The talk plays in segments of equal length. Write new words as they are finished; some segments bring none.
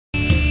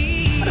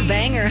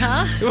banger,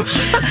 huh?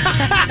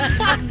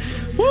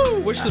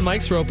 Woo! Wish the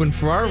mics were open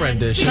for our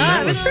rendition.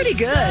 It was pretty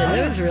good.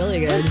 It was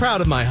really good. I'm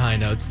proud of my high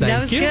notes.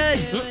 Thank you. That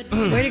was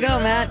good. Way to go,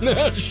 Matt.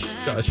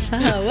 Shush.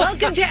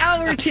 Welcome to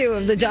hour 2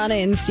 of the Donna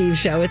and Steve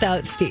Show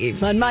without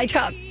Steve on My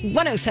Talk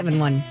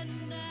 107.1,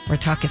 where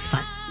talk is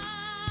fun.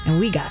 And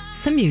we got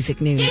some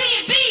music news.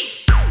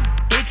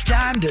 It's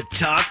time to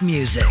talk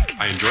music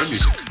I enjoy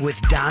music. with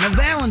Donna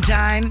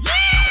Valentine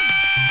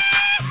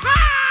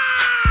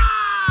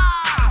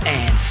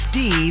and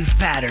Steve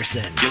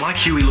Patterson. You like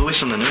Huey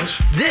Lewis on the news?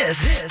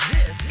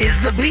 This is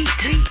The Beat.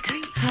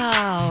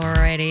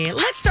 Alrighty.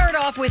 Let's start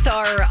off with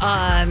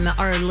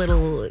our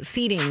little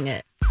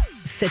seating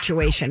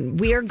situation.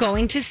 We are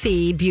going to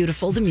see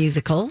Beautiful the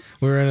musical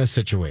We're in a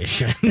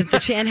situation. at the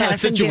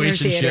Chanhassen Dinner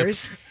Situationship.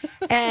 Theaters.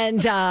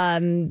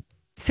 And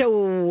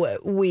so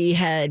we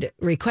had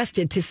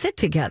requested to sit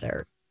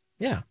together.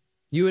 Yeah,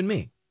 you and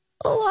me.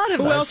 A lot of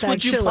Who us, else would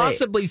actually. you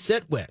possibly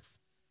sit with?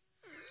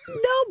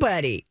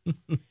 Nobody.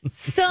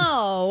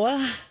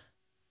 So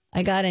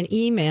I got an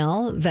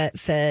email that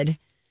said,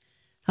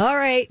 all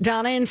right,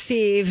 Donna and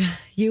Steve,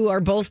 you are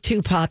both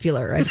too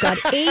popular. I've got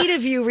 8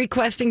 of you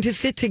requesting to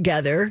sit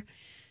together,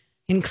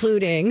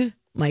 including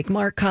Mike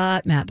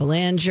Marcotte, Matt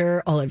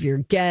Belanger, all of your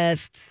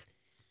guests.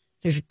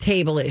 There's a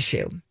table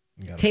issue.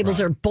 Tables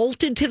are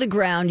bolted to the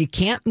ground. You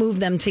can't move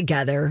them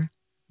together.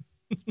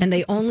 And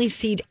they only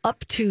seat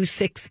up to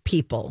 6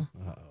 people.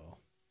 Uh-oh.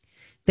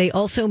 They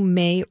also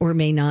may or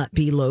may not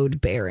be load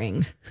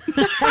bearing.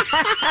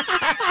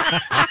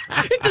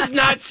 It does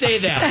not say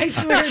that. I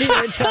swear to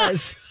you, it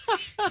does.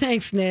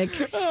 Thanks,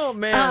 Nick. Oh,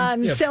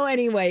 man. So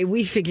anyway,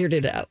 we figured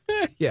it out.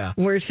 Yeah.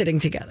 We're sitting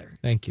together.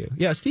 Thank you.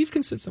 Yeah, Steve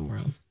can sit somewhere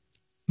else.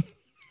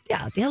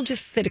 Yeah, they'll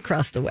just sit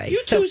across the way.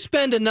 You two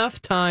spend enough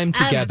time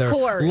together,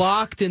 course.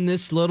 locked in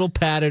this little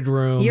padded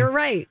room. You're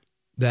right.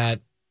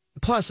 That,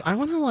 plus, I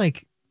want to,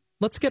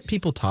 let's get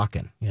people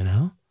talking, you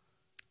know?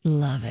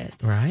 Love it.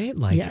 Right?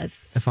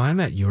 Yes. If I'm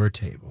at your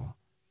table,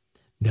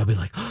 they'll be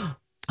like, oh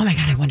my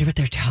God, I wonder what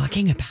they're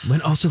talking about.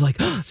 when also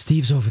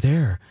Steve's over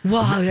there.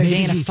 Well, are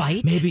they in a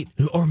fight? Maybe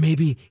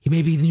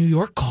New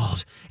York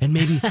called, and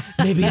maybe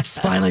it's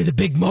finally the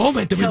big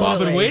moment that we've all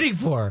been Totally. waiting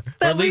for. Or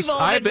That at least we've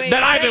all I've been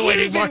been waiting-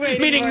 waiting that for, you've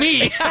been waiting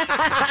meaning for.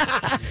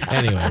 me.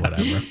 Anyway,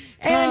 whatever.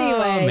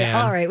 Anyway, man.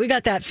 all right, we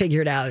got that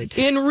figured out.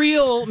 In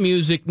real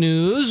music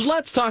news,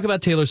 let's talk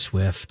about Taylor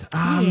Swift.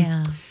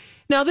 Yeah.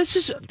 Now,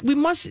 we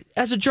must,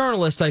 as a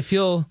journalist, I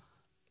feel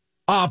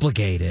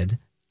obligated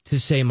to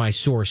say my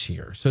source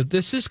here. So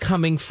this is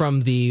coming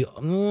from the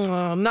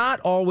not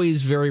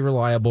always very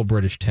reliable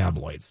British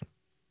tabloids.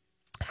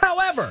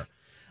 However,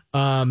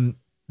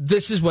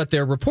 this is what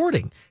they're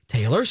reporting.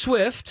 Taylor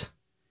Swift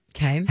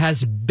Okay.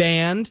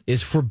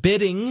 is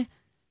forbidding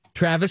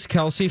Travis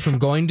Kelce from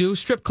going to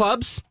strip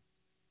clubs.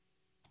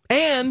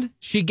 And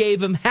she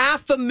gave him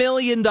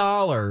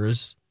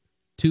 $500,000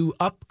 to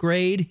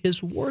upgrade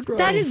his wardrobe.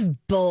 That is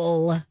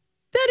bull.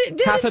 That is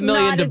 $500,000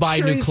 not to a buy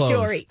true new clothes.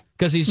 story.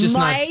 Because he's just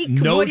Mike,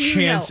 No what do you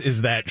chance know?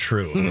 is that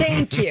true.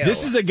 Thank you.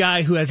 This is a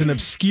guy who has an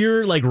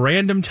obscure,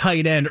 random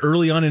tight end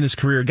early on in his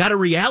career, got a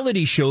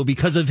reality show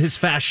because of his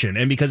fashion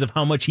and because of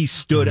how much he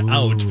stood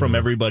out from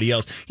everybody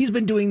else. He's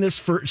been doing this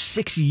for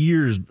 8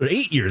 years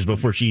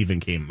before she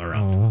even came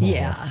around.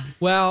 Yeah.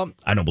 Well,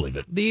 I don't believe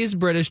it. these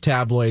British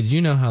tabloids,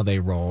 you know how they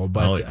roll.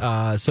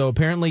 But so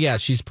apparently, yeah,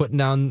 she's putting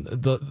down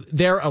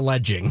they're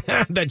alleging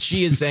that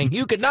she is saying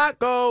you could not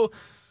go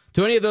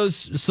to any of those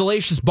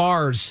salacious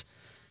bars.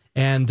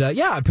 And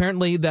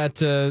apparently that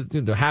the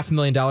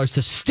 $500,000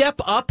 to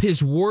step up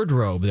his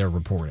wardrobe, they're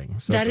reporting.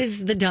 So That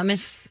is the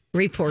dumbest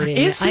reporting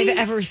Is he? I've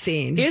ever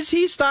seen. Is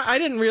he? I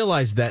didn't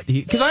realize that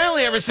because I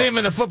only ever see him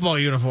in a football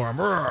uniform.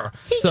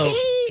 He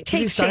is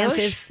takes stylish?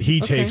 chances.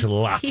 He takes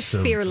lots He's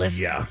of... fearless.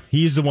 Yeah.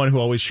 He's the one who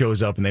always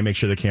shows up and they make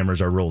sure the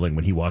cameras are rolling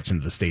when he walks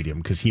into the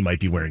stadium because he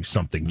might be wearing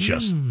something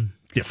just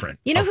different.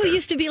 You know out who there.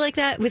 used to be like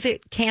that? Was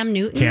it Cam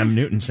Newton? Cam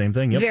Newton, same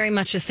thing. Yep. Very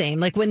much the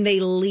same. Like when they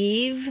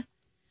leave,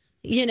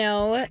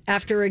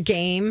 after a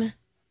game,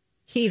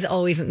 he's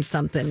always in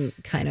something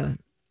kind of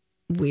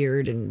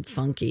weird and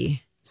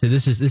funky. So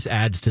this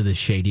adds to the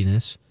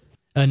shadiness.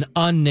 An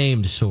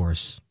unnamed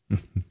source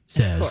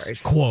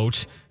says,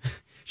 quote,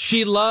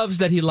 she loves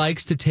that he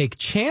likes to take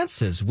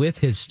chances with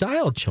his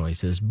style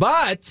choices,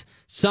 but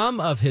some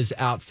of his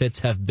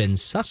outfits have been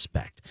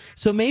suspect.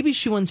 So maybe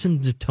she wants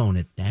him to tone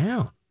it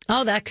down.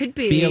 Oh, that could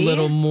Be a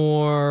little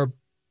more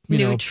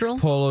neutral.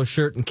 Polo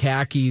shirt and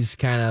khakis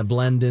kind of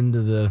blend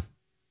into the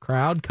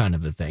crowd kind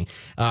of a thing.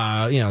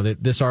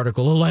 This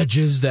article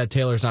alleges that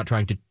Taylor's not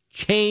trying to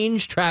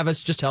change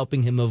Travis, just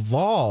helping him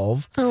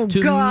evolve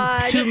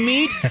God. to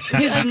meet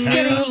his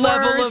new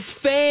level of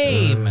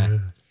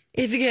fame.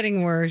 It's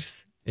getting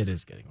worse. It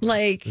is getting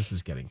worse. This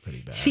is getting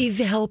pretty bad. She's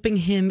helping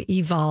him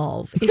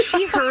evolve. If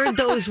she heard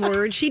those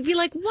words, she'd be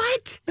like,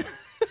 what? I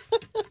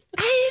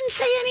didn't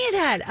say any of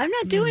that. I'm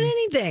not doing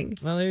anything.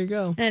 Well, there you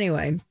go.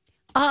 Anyway,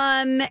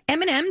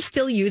 Eminem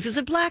still uses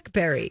a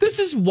BlackBerry. This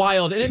is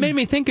wild, and it made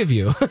me think of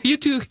you. You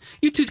two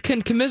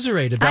can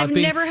commiserate about I've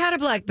being never had a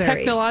BlackBerry.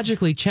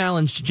 technologically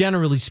challenged,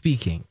 generally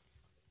speaking.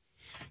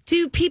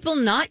 Do people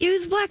not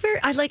use BlackBerry?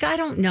 I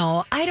don't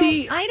know.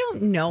 I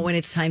don't know when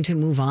it's time to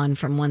move on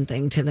from one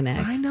thing to the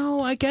next. I know.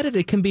 I get it.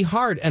 It can be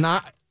hard. And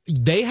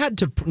they had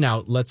to.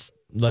 Now, let's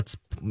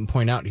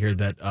point out here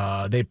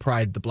that they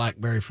pried the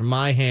BlackBerry from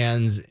my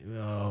hands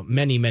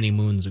many, many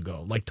moons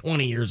ago, like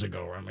 20 years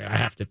ago. I mean,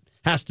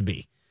 has to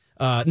be.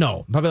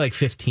 No, probably like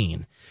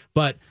 15.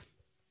 But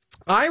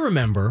I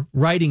remember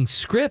writing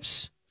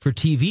scripts for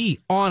TV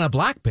on a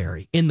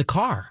BlackBerry in the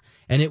car.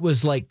 And it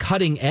was like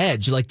cutting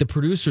edge. Like the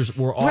producers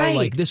were all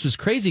like, this was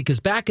crazy.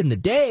 Because back in the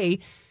day,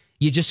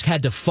 you just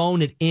had to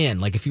phone it in.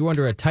 Like if you were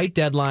under a tight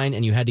deadline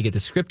and you had to get the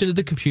script into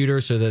the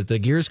computer so that the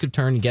gears could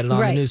turn and get it on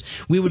the news,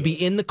 we would be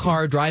in the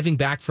car driving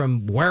back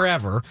from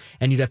wherever,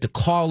 and you'd have to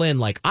call in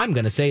like, I'm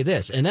going to say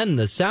this. And then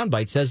the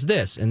soundbite says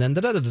this. And then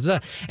da-da-da-da-da.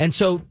 And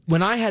so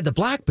when I had the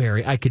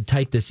BlackBerry, I could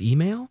type this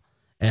email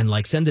and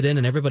like send it in,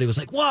 and everybody was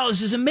like, wow, this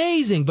is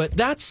amazing. But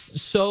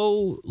that's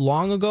so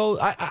long ago.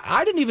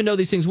 I didn't even know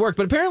these things worked,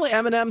 but apparently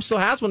Eminem still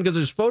has one because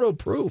there's photo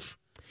proof.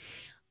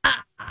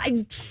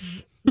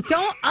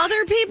 Don't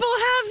other people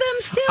have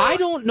them still? I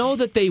don't know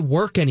that they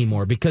work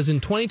anymore because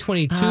in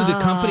 2022, the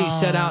company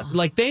set out,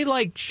 like they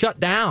like shut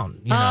down,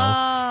 you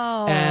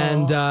know,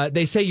 and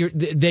they say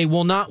they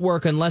will not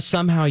work unless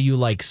somehow you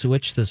like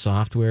switch the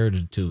software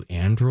to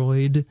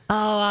Android.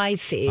 Oh, I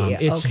see.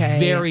 It's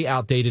very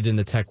outdated in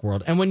the tech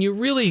world. And when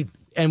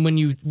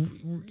you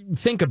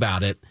think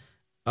about it,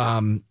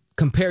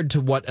 compared to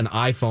what an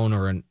iPhone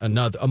or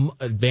another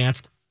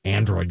advanced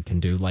Android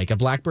can do, like a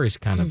BlackBerry is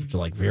kind of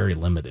like very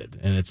limited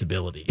in its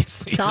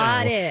abilities.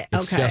 Got it.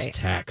 It's just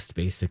text,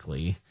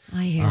 basically.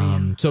 I hear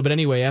you. So, but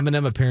anyway,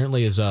 Eminem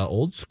apparently is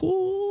old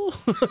school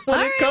when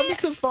it comes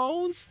to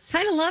phones.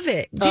 Kind of love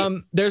it.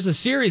 There's a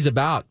series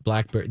about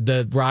BlackBerry,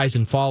 the rise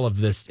and fall of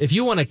this. If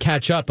you want to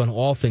catch up on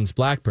all things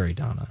BlackBerry,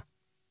 Donna,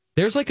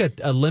 there's like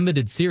a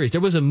limited series. There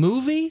was a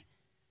movie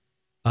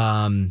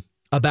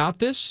about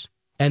this.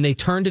 And they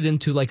turned it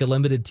into like a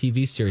limited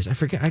TV series. I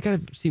forget. I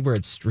got to see where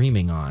it's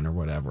streaming on or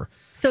whatever.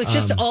 So it's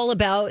just all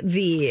about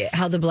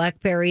how the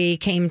BlackBerry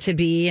came to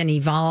be and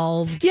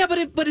evolved. Yeah,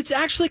 but it's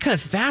actually kind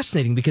of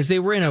fascinating because they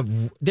were in a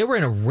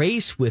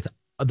race with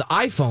the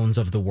iPhones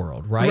of the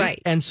world, right? Right.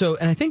 And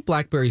I think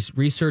BlackBerry's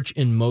Research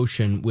in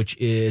Motion, which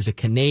is a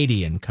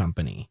Canadian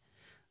company,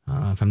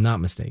 if I'm not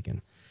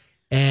mistaken.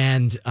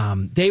 And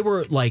they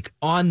were like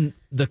on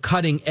the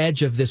cutting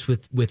edge of this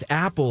with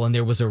Apple, and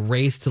there was a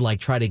race to like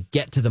try to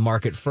get to the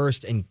market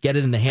first and get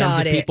it in the hands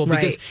of people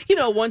because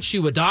once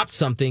you adopt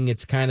something,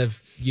 it's kind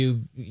of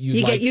you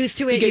get used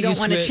to it. You don't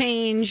want to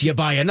change. You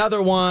buy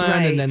another one,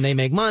 and then they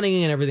make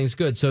money, and everything's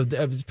good. So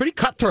it's pretty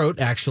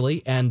cutthroat,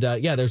 actually. And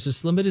there's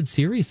this limited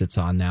series that's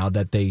on now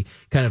that they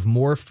kind of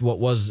morphed what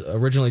was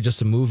originally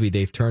just a movie.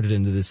 They've turned it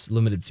into this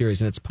limited series,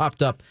 and it's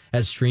popped up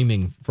as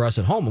streaming for us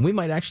at home, and we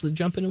might actually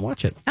jump in and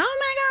watch it. Oh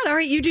my God! All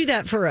right, you do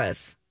that for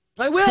us.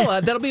 I will.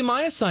 That'll be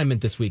my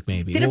assignment this week,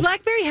 maybe. Did a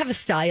BlackBerry have a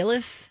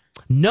stylus?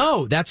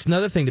 No, that's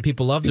another thing that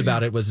people loved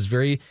about it.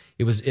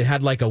 It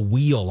had like a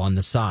wheel on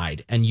the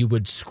side, and you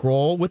would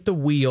scroll with the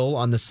wheel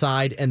on the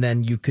side, and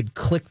then you could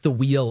click the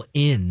wheel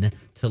in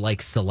to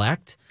like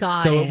select.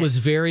 So it was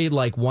very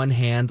like one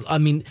hand. I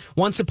mean,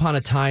 once upon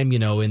a time,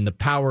 in the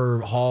power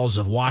halls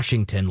of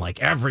Washington,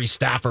 like every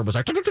staffer was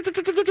like,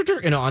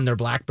 on their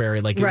BlackBerry,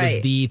 like it was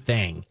the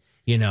thing.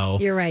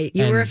 You're right.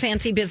 You were a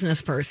fancy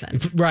business person,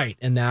 right?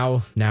 And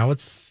now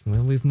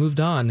we've moved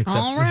on.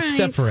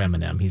 Except for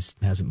Eminem, he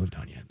hasn't moved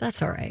on yet.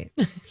 That's all right.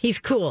 He's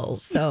cool,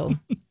 so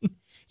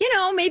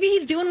maybe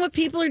he's doing what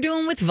people are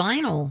doing with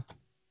vinyl.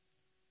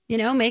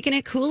 Making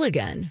it cool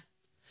again.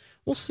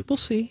 We'll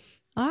see.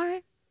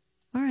 All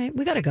right.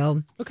 We gotta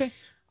go. Okay.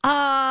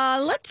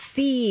 Let's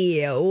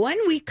see. When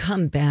we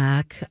come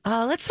back,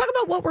 let's talk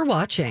about what we're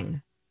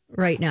watching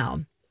right now.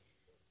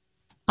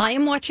 I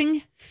am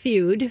watching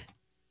Feud.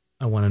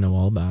 I want to know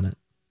all about it.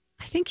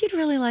 I think you'd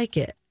really like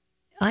it.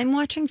 I'm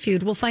watching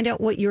Feud. We'll find out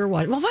what you're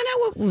watching. We'll find out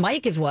what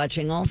Mike is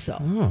watching also.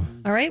 Oh.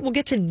 All right. We'll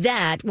get to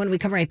that when we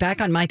come right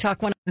back on My Talk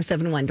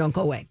 107.1. Don't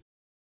go away.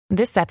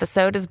 This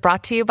episode is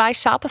brought to you by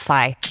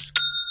Shopify.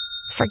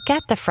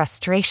 Forget the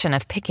frustration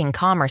of picking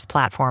commerce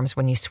platforms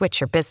when you switch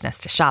your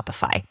business to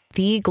Shopify,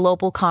 the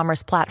global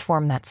commerce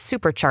platform that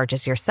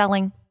supercharges your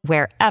selling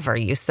wherever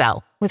you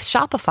sell. With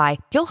Shopify,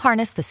 you'll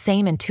harness the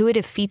same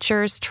intuitive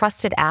features,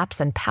 trusted apps,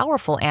 and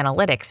powerful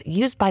analytics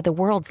used by the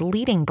world's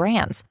leading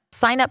brands.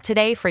 Sign up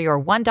today for your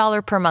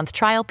 $1 per month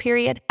trial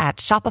period at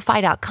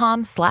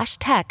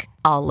shopify.com/tech,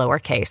 all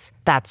lowercase.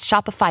 That's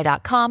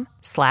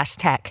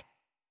shopify.com/tech.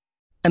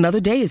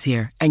 Another day is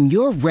here, and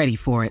you're ready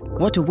for it.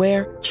 What to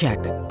wear? Check.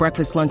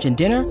 Breakfast, lunch, and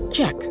dinner?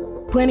 Check.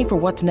 Planning for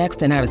what's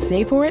next and how to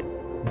save for it?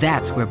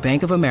 That's where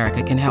Bank of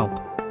America can help.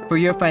 For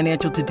your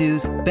financial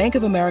to-dos, Bank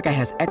of America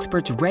has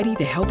experts ready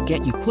to help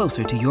get you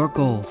closer to your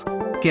goals.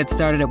 Get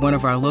started at one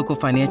of our local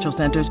financial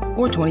centers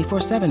or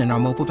 24/7 in our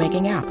mobile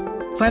banking app.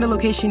 Find a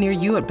location near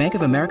you at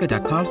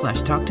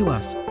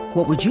bankofamerica.com/talktous.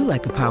 What would you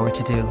like the power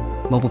to do?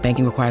 Mobile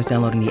banking requires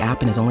downloading the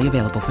app and is only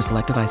available for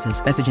select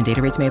devices. Message and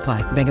data rates may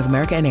apply. Bank of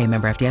America NA,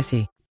 member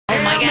FDIC.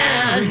 Oh my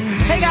God.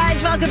 Hey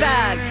guys, welcome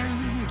back.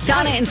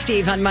 Donna and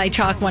Steve on My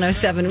Talk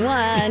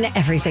 107.1,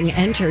 Everything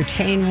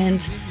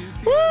Entertainment.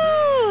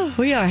 Woo!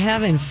 We are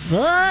having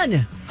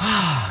fun.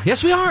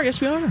 Yes, we are.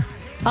 Yes, we are.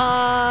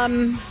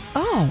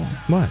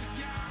 Oh, What?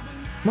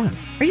 What?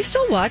 are you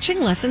still watching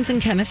Lessons in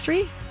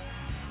Chemistry?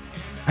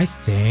 I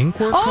think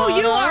we're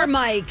caught You up. are,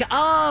 Mike.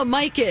 Oh,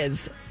 Mike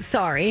is.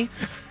 Sorry.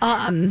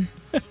 I'm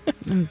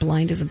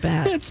blind as a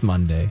bat. It's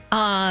Monday.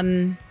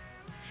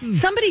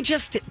 Somebody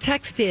just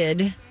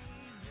texted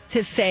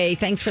to say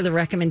thanks for the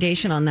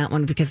recommendation on that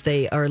one because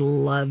they are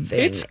loving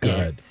It's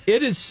good.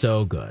 It is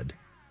so good.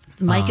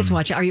 Mike is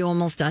watching. Are you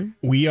almost done?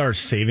 We are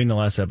saving the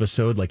last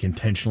episode, like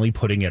intentionally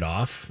putting it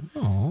off.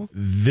 Oh.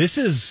 This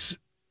is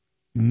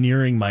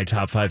nearing my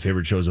top 5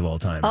 favorite shows of all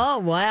time. Oh,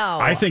 wow.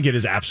 I think it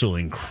is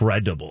absolutely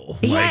incredible.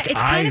 Yeah, it's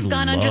kind of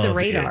gone under the love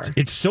radar. it.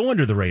 It's so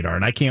under the radar,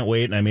 and I can't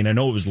wait. And I mean, I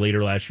know it was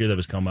later last year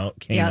that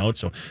came Yep. out,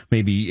 so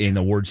maybe in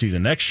the award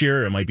season next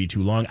year, it might be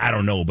too long. I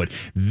don't know, but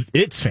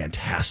it's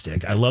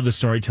fantastic. I love the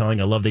storytelling.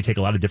 I love they take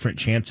a lot of different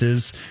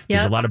chances.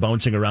 There's a Yep. lot of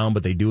bouncing around,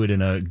 but they do it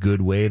in a good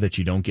way that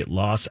you don't get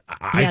lost.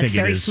 I it's think it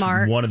very is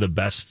smart. one of the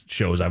best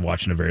shows I've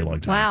watched in a very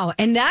long time. Wow.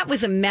 And that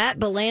was a Matt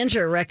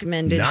Belanger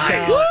recommended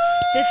Nice. show.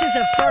 This is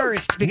a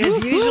first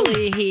because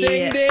usually he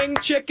Ding ding,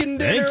 chicken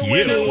dinner, Thank you.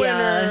 winner, he,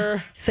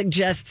 winner.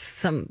 suggests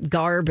some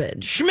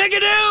garbage.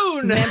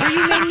 Schmigadoon! Remember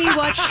you made me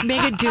watch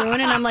Schmigadoon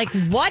and I'm like,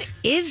 what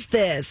is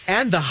this?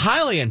 And the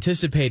highly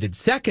anticipated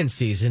second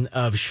season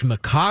of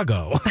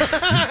Schmicago.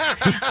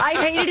 I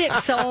hated it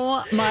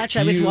so much.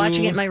 I was You-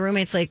 watching it. My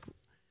roommate's like,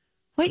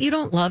 what, you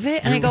don't love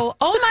it? And I go,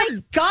 oh my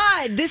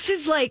God, this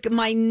is like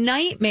my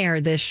nightmare,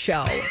 this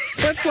show.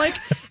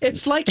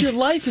 It's like your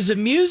life is a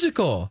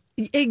musical.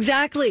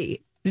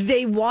 Exactly.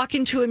 They walk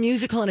into a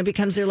musical and it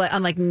becomes their life.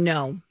 I'm like,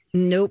 no,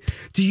 nope.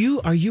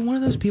 Are you one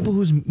of those people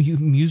whose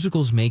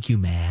musicals make you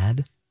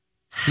mad?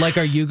 Like,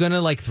 are you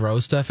gonna like throw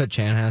stuff at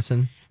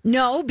Chanhassen?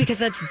 No, because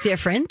that's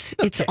different.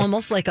 It's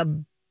almost like a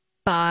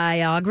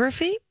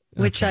biography,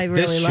 which I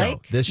This really show,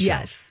 like. this show.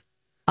 Yes.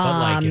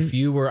 But like,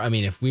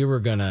 if we were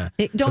gonna,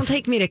 Don't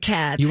take me to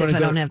Cats You if wanna I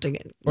go- don't have to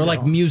get. or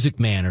like no. Music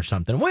Man or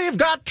something. We've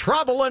got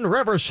trouble in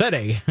River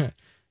City.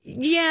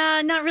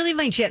 Yeah, not really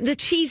my jam. The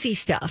cheesy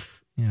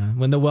stuff. Yeah,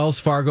 when the Wells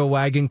Fargo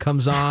wagon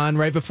comes on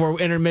right before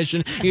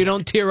intermission, you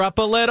don't tear up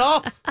a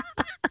little.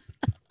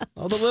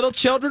 All the little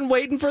children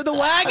waiting for the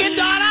wagon,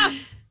 Donna.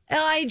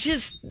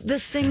 The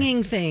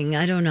singing thing.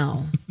 I don't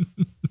know.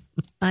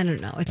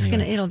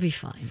 It'll be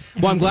fine.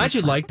 Well, I'm glad Everything's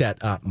you fine. like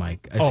that,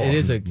 Mike. Oh, it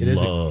is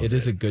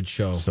love a good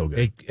show. So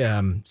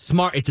good.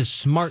 Smart. It's a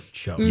smart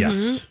show.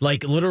 Yes.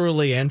 Like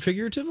literally and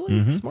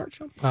figuratively, smart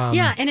show.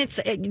 Yeah, and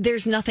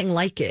there's nothing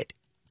like it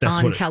That's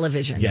on what it-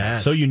 television. Yeah,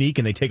 Yes. so unique,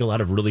 and they take a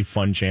lot of really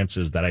fun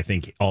chances that I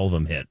think all of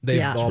them hit. They've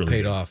Yeah. all really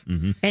paid good. off.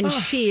 And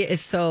she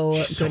is so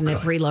She's so good in it.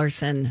 good. Brie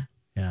Larson.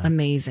 Yeah.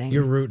 Amazing.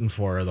 You're rooting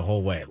for her the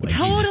whole way. Like,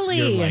 Totally.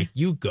 You're like,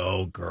 you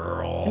go,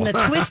 girl. and the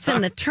twists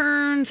and the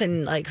turns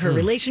and like her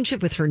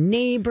relationship with her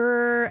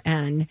neighbor.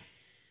 And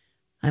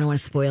I don't want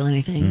to spoil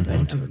anything,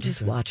 but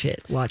just watch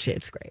it. Watch it.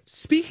 It's great.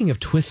 Speaking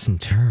of twists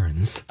and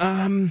turns,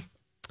 you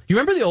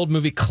remember the old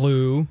movie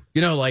Clue?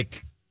 You know,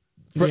 like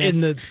Yes.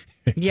 in the.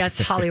 Yes,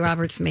 Holly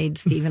Roberts made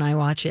Steve and I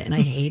watch it, and I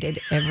hated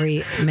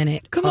every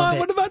minute. Come of on, it.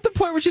 what about the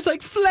point where she's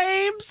like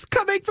flames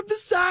coming from the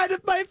side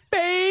of my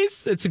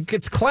face? It's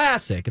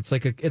classic. It's a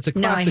classic.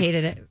 No, I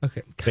hated it.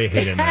 Okay. They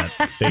hate it, Matt.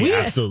 They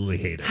absolutely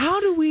hate it. How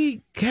do we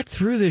get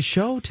through this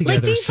show together?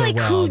 Like these so like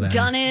well, then?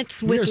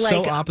 whodunits We are with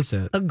so like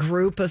opposite. a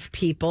group of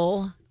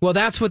people. Well,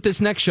 that's what this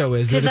next show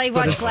is. Because It's- I but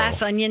watched it's-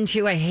 Glass Onion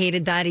too. I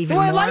hated that even Oh,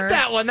 more. I like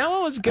that one. That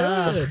one was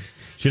good.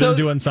 She doesn't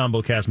do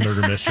ensemble cast murder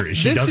mysteries.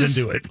 She This doesn't is-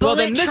 do it. Well,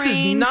 then Bullet this is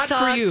Train not for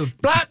sucked. you.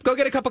 Blap, go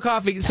get a cup of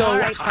coffee. So All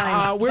right,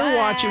 fine. We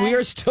Bye.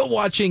 are still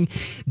watching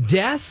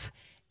Death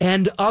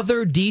and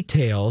Other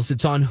Details.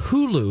 It's on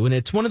Hulu, and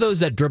it's one of those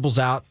that dribbles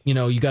out. You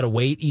know, you got to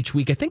wait each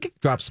week. I think it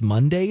drops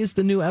Monday is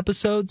the new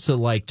episode. So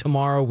like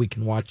tomorrow we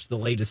can watch the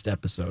latest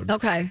episode.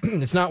 Okay.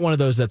 It's not one of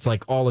those that's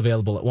like all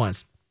available at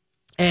once.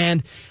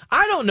 And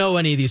I don't know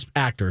any of these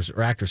actors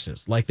or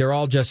actresses. Like they're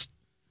all just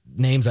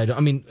names I don't.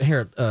 I mean,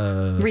 here,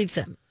 Read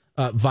some.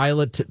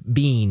 Violet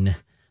Bean,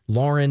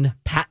 Lauren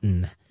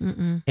Patton,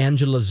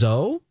 Angela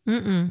Zoe.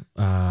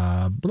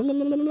 Blah, blah, blah,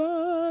 blah,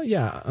 blah.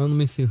 Yeah, let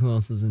me see who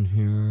else is in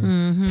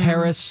here.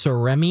 Paris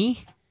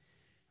Soremi.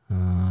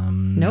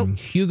 Nope.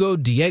 Hugo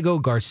Diego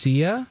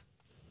Garcia.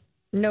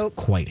 Nope.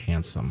 Quite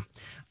handsome.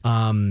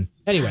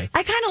 Anyway.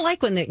 I kind of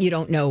like when you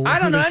don't know. I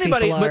don't who know these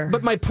anybody, people are.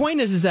 but my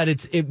point is that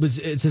it's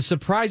a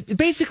surprise.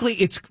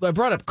 Basically, I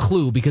brought up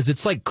Clue because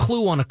it's like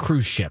Clue on a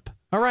cruise ship.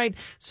 All right,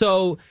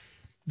 so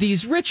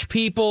these rich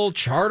people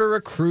charter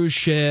a cruise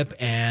ship,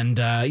 and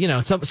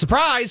some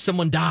surprise,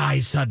 someone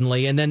dies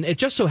suddenly, and then it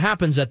just so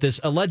happens that this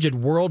alleged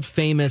world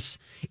famous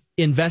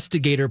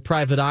investigator,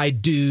 private eye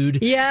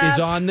dude, Yep. is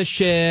on the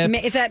ship.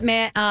 Is that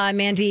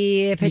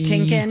Mandy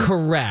Patinkin?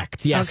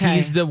 Correct. Yes, Okay.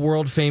 he's the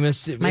world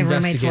famous My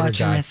roommate's investigator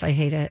watching guy. this. I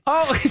hate it.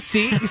 Oh,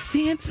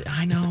 see,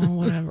 I know,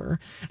 whatever.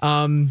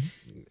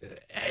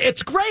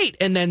 it's great.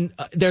 And then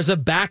there's a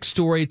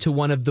backstory to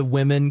one of the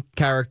women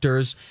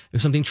characters.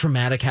 If something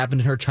traumatic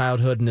happened in her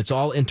childhood, and it's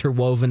all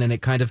interwoven, and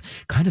it kind of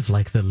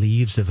like the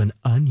leaves of an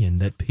onion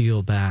that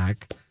peel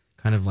back,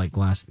 kind of like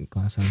glass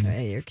onion.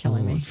 Hey, you're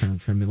killing me. Trying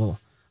to be a little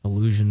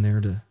allusion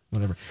there to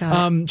whatever.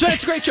 So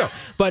it's a great show,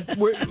 but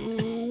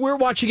we're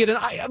watching it,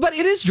 but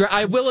it is.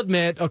 I will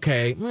admit,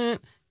 it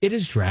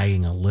is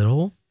dragging a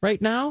little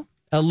right now,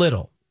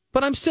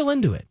 but I'm still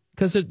into it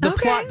because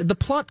the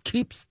plot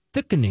keeps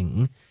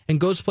thickening and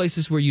goes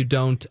places where you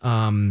don't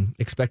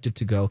expect it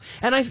to go,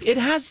 and it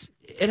has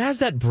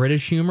that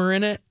British humor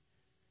in it,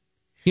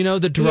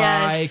 the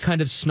dry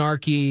kind of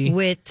snarky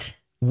wit,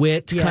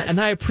 yes. And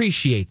I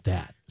appreciate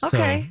that.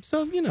 Okay,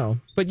 so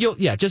but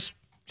just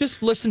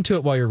listen to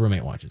it while your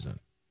roommate watches it.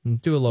 And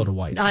do a load of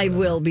whites. I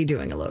will be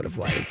doing a load of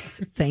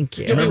whites. Thank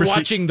you. You'll be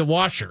watching The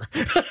Washer.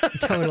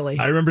 Totally.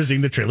 I remember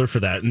seeing the trailer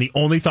for that, and the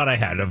only thought I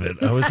had of it,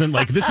 I wasn't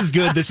like, this is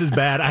good, this is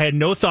bad. I had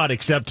no thought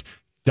except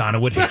Donna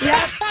would hate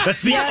it.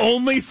 That's the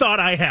only thought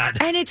I had.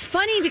 And it's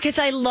funny because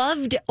I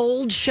loved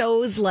old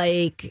shows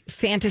like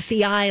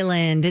Fantasy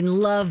Island and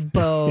Love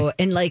Boat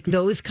and like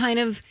those kind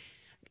of,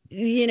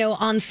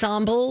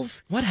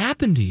 ensembles. What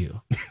happened to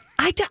you?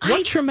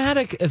 What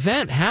traumatic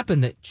event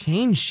happened that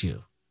changed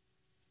you?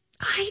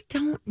 I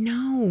don't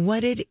know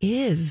what it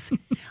is.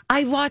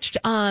 I watched,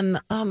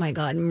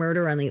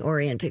 Murder on the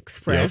Orient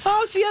Express. Yes.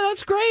 Oh, so yeah,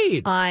 that's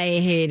great. I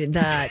hated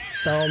that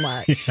so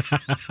much.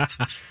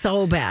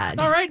 So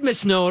bad. All right,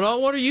 Miss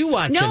Know-It-All, what are you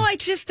watching? No,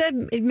 it's just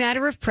a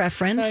matter of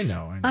preference. I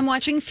know. I'm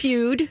watching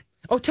Feud.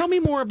 Oh, tell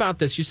me more about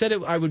this. You said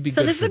I would be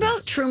good. So this is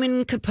about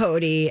Truman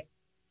Capote,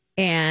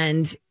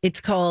 and it's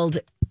called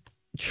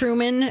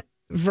Truman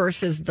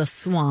versus the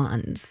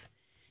Swans.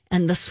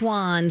 And the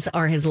Swans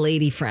are his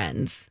lady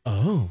friends.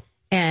 Oh.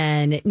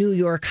 And New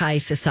York high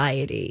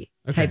society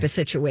type of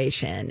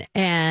situation.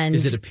 And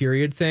is it a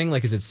period thing?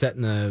 Like, is it set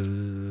in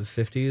the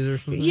 50s or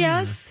something?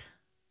 Yes.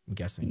 I'm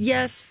guessing.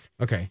 Yes.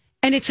 Okay.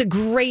 And it's a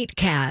great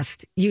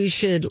cast. You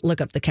should look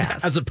up the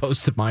cast. As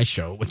opposed to my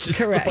show, which is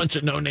Correct. a bunch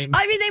of no-name.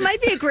 I mean, they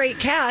might be a great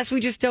cast. We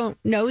just don't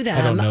know them.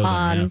 I don't know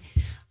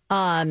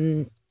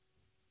them,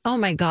 oh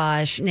my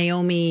gosh.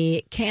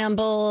 Naomi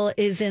Campbell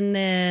is in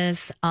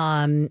this.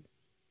 Oh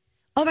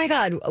my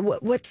God.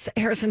 What's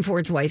Harrison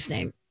Ford's wife's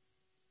name?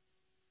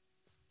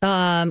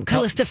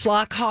 Callista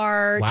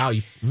Flockhart. Wow.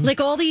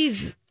 Like all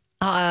these,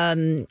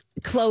 Chloe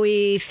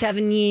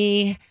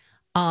Sevigny.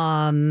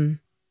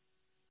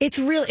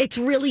 It's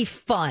really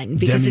fun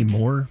because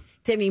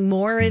Demi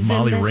Moore is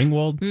Molly in this.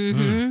 Ringwald.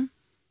 Mm-hmm.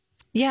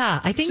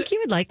 Yeah, I think you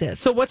would like this.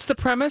 So what's the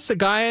premise? A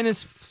guy and his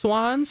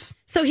swans?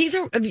 So he's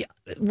a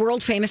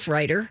world famous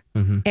writer,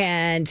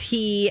 and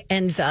he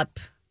ends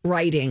up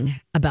writing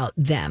about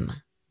them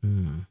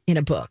in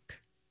a book.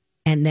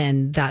 And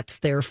then that's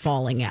their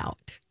falling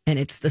out. And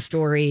it's the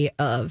story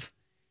of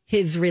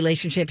his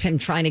relationship, him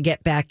trying to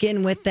get back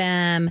in with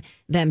them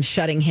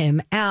shutting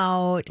him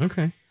out.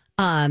 Okay.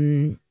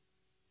 It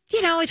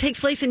takes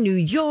place in New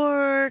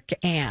York,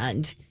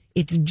 and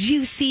it's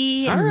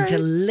juicy and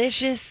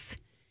delicious.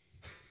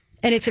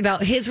 And it's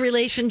about his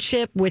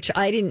relationship, which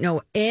I didn't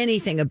know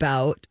anything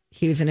about.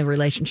 He was in a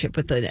relationship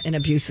with an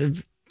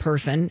abusive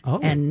person.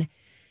 Oh. And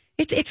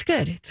it's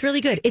good. It's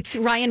really good. It's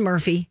Ryan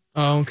Murphy.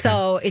 Oh, okay.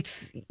 So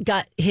it's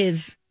got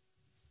his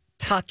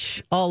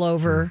touch all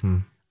over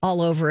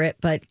it,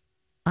 but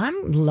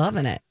I'm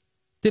loving it.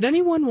 Did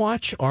anyone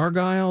watch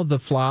Argyle, the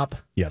flop?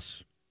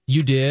 Yes.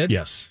 You did?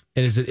 Yes.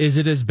 And is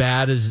it as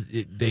bad as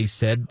they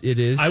said it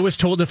is? I was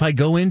told if I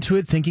go into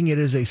it thinking it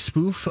is a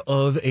spoof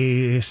of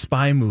a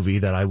spy movie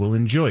that I will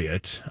enjoy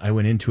it. I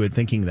went into it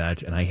thinking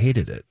that, and I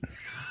hated it.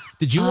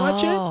 Did you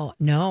watch it? Oh,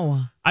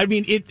 no. I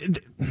mean,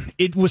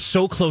 it was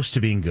so close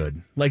to being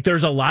good. Like,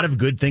 there's a lot of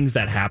good things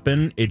that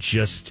happen. It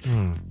just...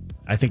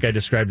 I think I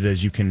described it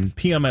as you can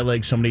pee on my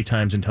leg so many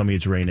times and tell me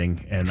it's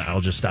raining, and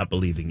I'll just stop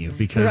believing you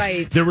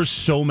because there were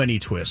so many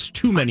twists,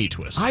 too many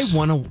twists. I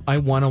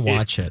wanna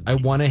watch it. I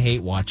wanna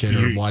hate watch it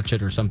or watch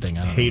it or something.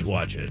 I don't hate know.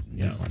 watch it.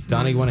 Yeah,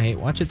 Donna, you wanna hate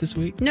watch it this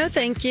week? No,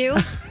 thank you.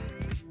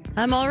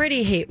 I'm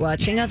already hate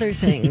watching other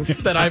things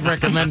that I've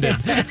recommended.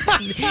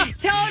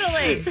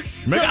 Totally.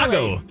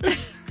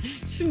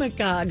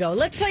 Chicago.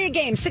 Let's play a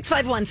game.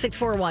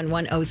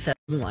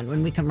 651-641-1071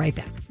 when we come right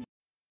back.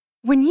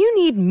 When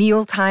you need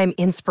mealtime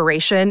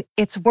inspiration,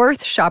 it's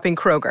worth shopping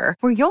Kroger,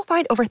 where you'll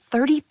find over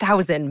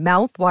 30,000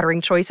 mouth-watering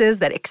choices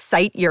that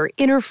excite your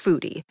inner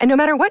foodie. And no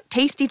matter what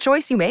tasty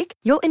choice you make,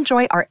 you'll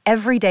enjoy our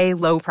everyday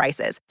low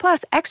prices,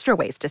 plus extra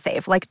ways to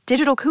save, like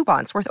digital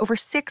coupons worth over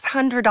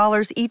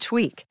 $600 each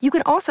week. You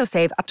can also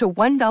save up to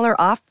 $1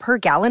 off per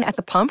gallon at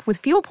the pump with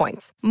fuel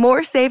points.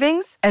 More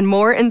savings and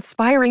more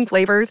inspiring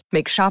flavors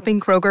make shopping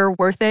Kroger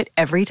worth it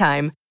every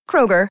time.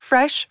 Kroger,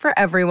 fresh for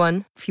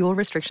everyone. Fuel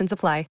restrictions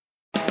apply.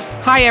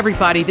 Hi,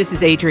 everybody. This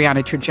is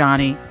Adriana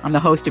Trajani. I'm the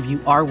host of You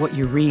Are What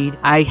You Read.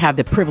 I have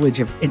the privilege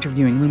of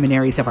interviewing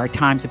luminaries of our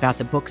times about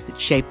the books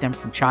that shaped them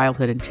from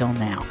childhood until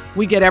now.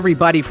 We get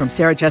everybody from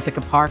Sarah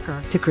Jessica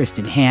Parker to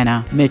Kristen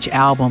Hanna, Mitch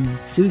Albom,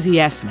 Susie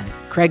Essman,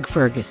 Craig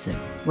Ferguson,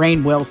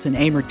 Rainn Wilson,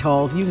 Amor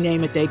Tolls, you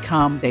name it, they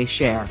come, they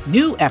share.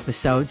 New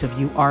episodes of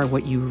You Are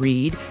What You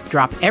Read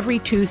drop every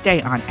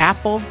Tuesday on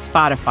Apple,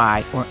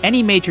 Spotify, or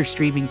any major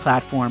streaming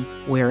platform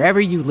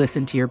wherever you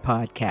listen to your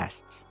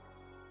podcasts.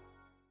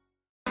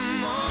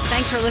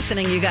 Thanks for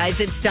listening, you guys.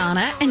 It's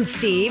Donna and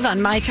Steve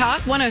on My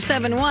Talk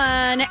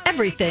 107.1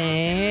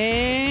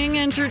 Everything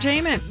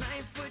Entertainment.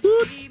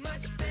 Whoop.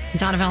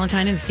 Donna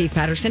Valentine and Steve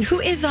Patterson, who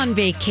is on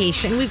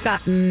vacation. We've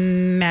got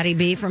Maddie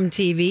B from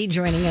TV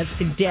joining us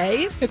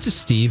today. It's a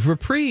Steve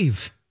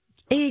reprieve.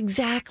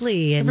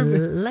 Exactly. And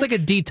It's like a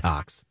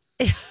detox.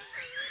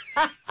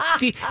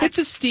 It's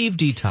a Steve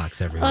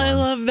detox, everyone. I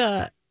love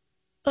that.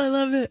 I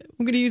love it.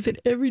 I'm going to use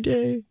it every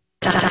day.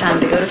 Time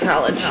to go to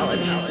college.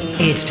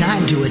 It's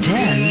time to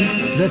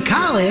attend the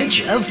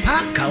College of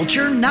Pop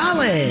Culture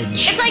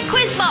Knowledge. It's like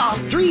quiz ball.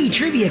 3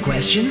 trivia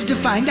questions to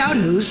find out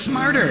who's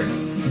smarter.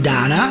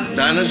 Donna?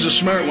 Donna's a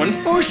smart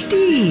one. Or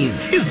Steve?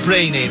 His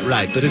brain ain't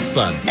right, but it's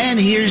fun. And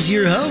here's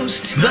your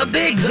host, the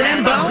Big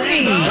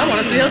Zamboni. I want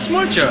to see how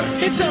smart you are.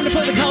 It's time to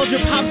play the College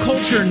of Pop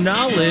Culture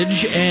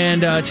Knowledge,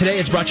 and today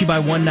it's brought to you by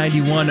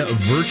 191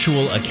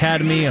 Virtual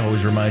Academy. I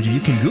always remind you, you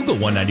can Google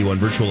 191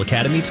 Virtual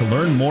Academy to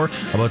learn more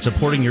about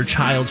supporting your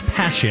child's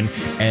passion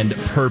and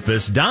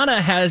purpose. Donna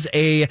has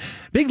a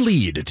big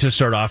lead to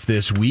start off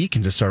this week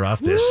and to start off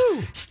this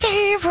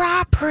Steve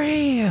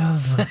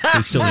Reprieve.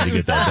 We still need to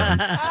get that done.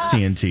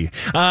 TNT.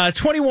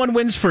 21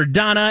 wins for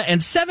Donna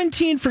and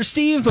 17 for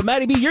Steve. But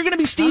Maddie B, you're going to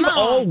be Steve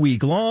all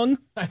week long.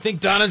 I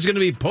think Donna's going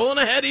to be pulling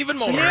ahead even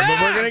more, but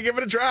we're going to give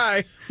it a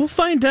try. We'll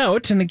find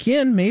out. And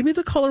again, maybe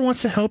the caller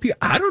wants to help you.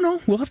 I don't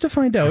know. We'll have to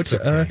find out.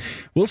 Okay.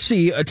 We'll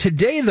see.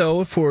 Today,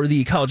 though, for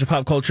the College of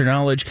Pop Culture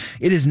Knowledge,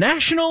 it is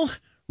National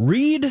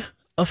Read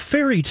a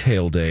Fairy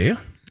Tale Day.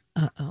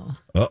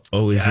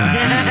 Is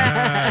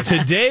indeed.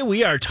 Today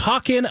we are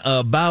talking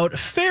about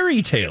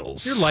fairy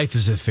tales. Your life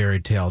is a fairy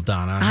tale,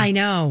 Donna. I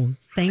know.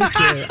 Thank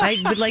you.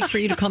 I would like for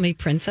you to call me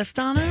Princess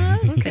Donna.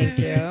 Thank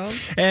you.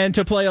 And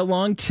to play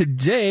along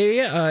today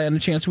and a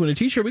chance to win a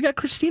t-shirt, we got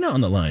Christina on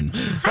the line.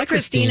 Hi,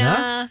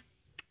 Christina.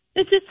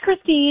 It's just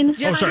Christine.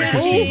 Just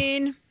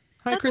Christine.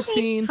 Hi,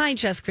 Christine. Hi,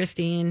 just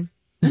Christine.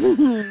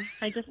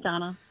 Hi, just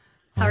Donna.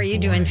 How are you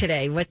doing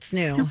today? What's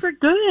new? Super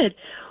good.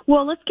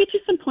 Well, let's get you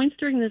some points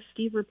during this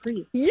Steve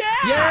reprieve.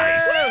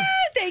 Yes! Woo!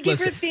 Thank you,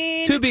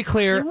 Christine. To be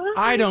clear,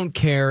 I don't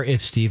care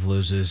if Steve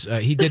loses.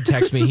 He did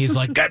text me. He's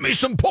like, get me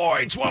some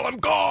points while I'm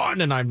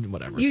gone. And I'm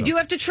whatever. You do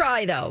have to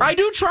try, though. I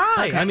do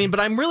try. Okay. I mean, but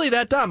I'm really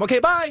that dumb. Okay,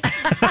 bye.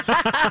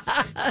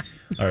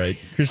 All right.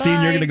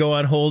 Christine, you're going to go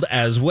on hold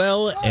as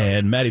well.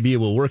 And Matty B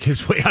will work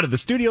his way out of the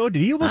studio. Did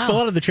he almost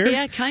fall out of the chair?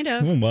 Yeah, kind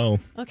of. Oh, wow.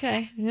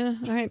 Okay. Yeah.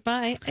 All right.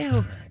 Bye.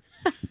 Ew.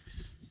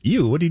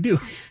 You? What do you do?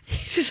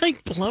 He's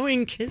like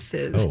blowing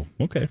kisses. Oh,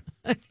 okay.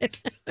 Okay,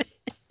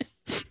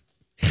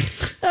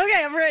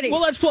 I'm ready.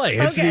 Well, let's play.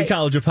 It's the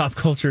College of Pop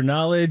Culture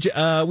Knowledge.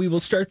 We will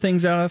start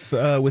things off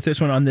with this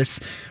one on this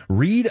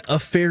Read a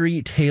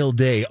Fairy Tale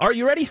Day. Are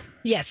you ready?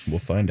 Yes. We'll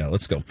find out.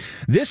 Let's go.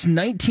 This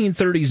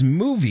 1930s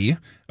movie,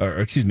 the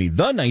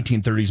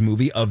 1930s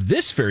movie of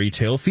this fairy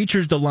tale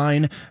features the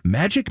line,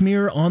 "Magic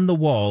mirror on the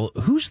wall,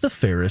 who's the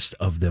fairest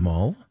of them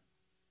all?"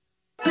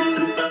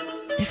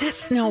 Is that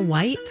Snow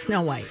White?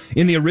 Snow White.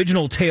 In the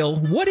original tale,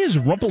 what is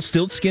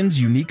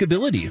Rumpelstiltskin's unique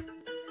ability?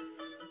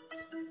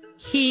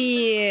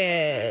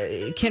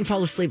 He can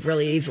fall asleep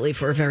really easily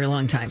for a very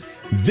long time.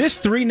 This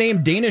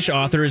 3-named Danish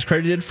author is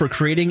credited for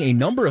creating a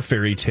number of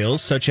fairy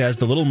tales, such as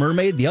The Little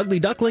Mermaid, The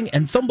Ugly Duckling,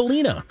 and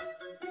Thumbelina.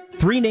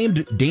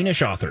 3-named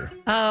Danish author.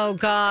 Oh,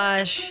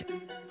 gosh.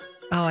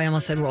 Oh, I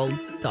almost said Roald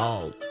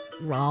Dahl.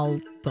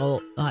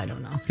 I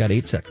don't know. Got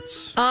 8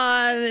 seconds.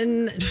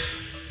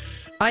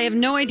 I have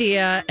no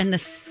idea. And the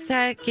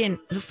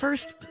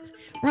first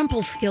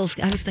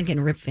Rumpelstiltskin, I was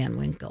thinking Rip Van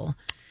Winkle.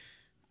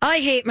 I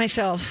hate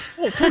myself.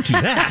 Oh, don't do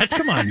that.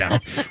 Come on now.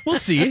 We'll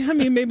see. I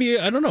mean, maybe,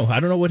 I don't know. I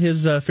don't know what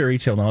his fairy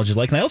tale knowledge is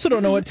like. And I also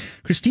don't know what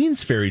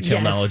Christine's fairy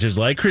tale knowledge is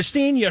like.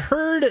 Christine, you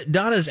heard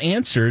Donna's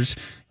answers.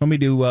 Want me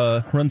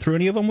to run through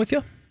any of them with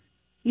you?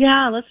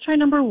 Yeah, let's try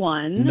number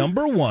 1.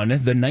 Number 1,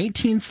 the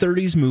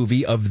 1930s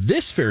movie of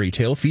this fairy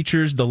tale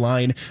features the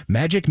line,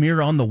 "Magic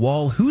mirror on the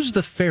wall, who's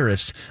the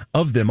fairest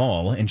of them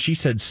all?" And she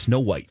said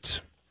Snow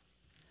White.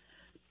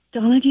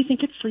 Donna, do you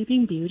think it's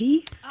Sleeping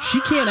Beauty?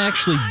 She can't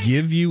actually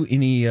give you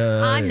any...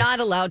 I'm not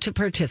allowed to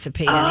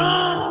participate anymore.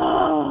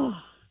 Oh.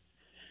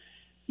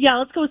 Yeah,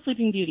 let's go with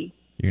Sleeping Beauty.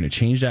 You're going to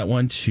change that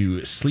one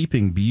to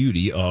Sleeping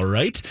Beauty. All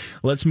right.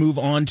 Let's move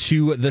on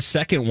to the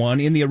second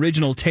one. In the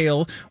original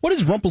tale, what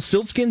is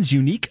Rumpelstiltskin's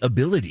unique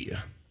ability?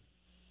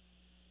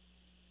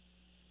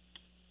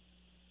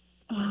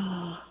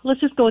 Let's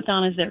just go with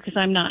Donna's there because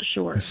I'm not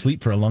sure.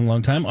 Sleep for a long,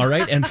 long time. All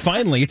right. And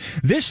finally,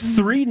 this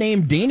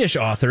 3-named Danish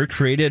author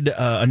created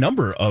a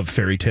number of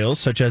fairy tales,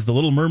 such as The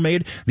Little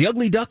Mermaid, The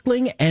Ugly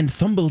Duckling, and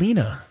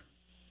Thumbelina.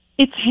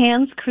 It's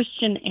Hans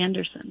Christian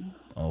Andersen.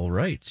 All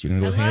right. You're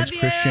going to go with Hans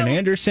Christian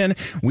Andersen.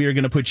 We are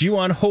going to put you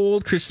on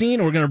hold,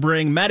 Christine. We're going to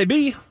bring Matty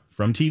B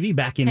from TV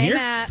back in here.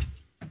 Matt.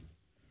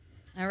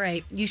 All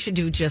right. You should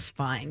do just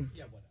fine.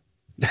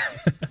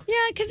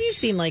 Yeah, because you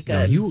seem like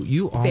a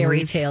you fairy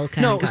always, tale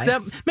kind of guy.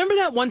 Remember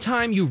that one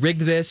time you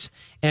rigged this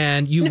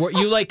and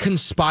you like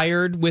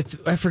conspired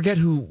with, I forget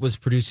who was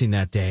producing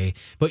that day,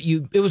 but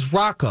it was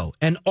Rocco,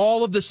 and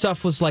all of the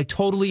stuff was like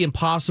totally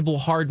impossible,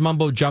 hard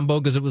mumbo jumbo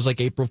because it was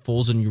like April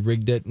Fool's and you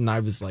rigged it, and I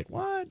was like,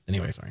 what?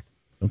 Anyway, sorry.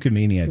 Don't give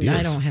me any ideas.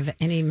 I don't have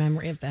any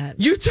memory of that.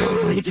 You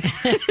totally did.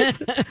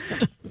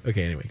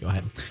 Okay, anyway, go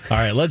ahead. All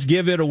right, let's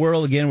give it a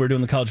whirl again. We're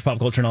doing the College Pop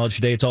Culture Knowledge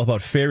today. It's all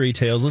about fairy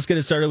tales. Let's get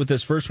it started with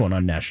this first one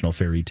on National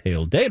Fairy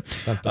Tale Day.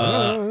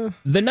 The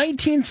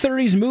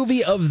 1930s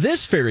movie of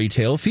this fairy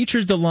tale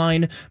features the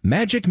line,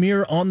 "Magic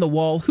mirror on the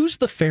wall, who's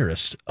the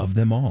fairest of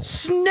them all?"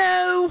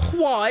 Snow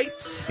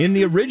White. In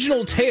the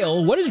original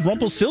tale, what is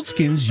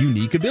Rumpelstiltskin's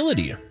unique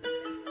ability?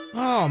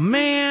 Oh,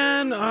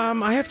 man.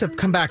 I have to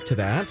come back to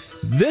that.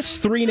 This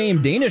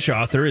three-named Danish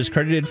author is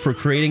credited for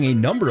creating a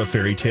number of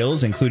fairy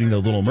tales, including The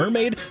Little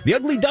Mermaid, The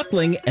Ugly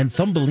Duckling, and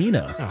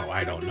Thumbelina. Oh,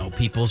 I don't know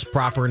people's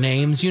proper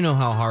names. You know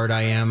how hard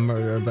I am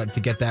to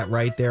get that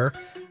right there.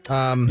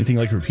 Anything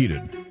like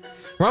repeated?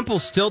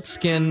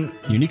 Rumpelstiltskin.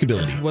 Unique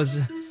ability.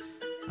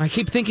 I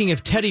keep thinking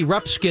of Teddy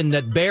Ruxpin,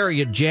 that bear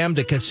you jammed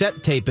a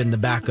cassette tape in the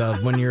back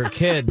of when you're a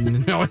kid.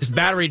 And his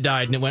battery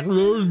died and it went...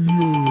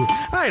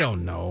 I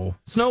don't know.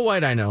 Snow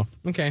White, I know.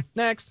 Okay,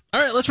 next.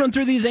 All right, let's run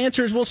through these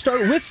answers. We'll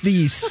start with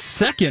the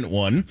second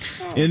one.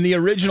 In the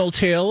original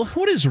tale,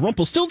 what is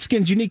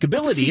Rumpelstiltskin's unique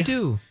ability? What does he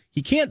do?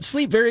 He can't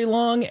sleep very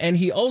long, and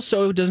he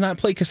also does not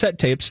play cassette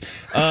tapes.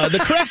 The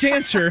correct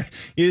answer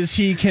is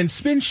he can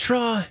spin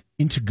straw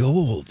into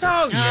gold.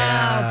 Oh,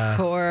 yeah. Of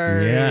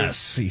course.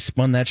 Yes, he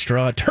spun that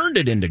straw, turned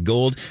it into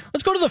gold.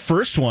 Let's go to the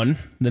first one.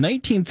 The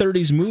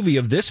 1930s movie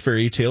of this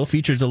fairy tale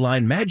features the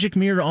line, "Magic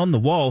mirror on the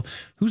wall,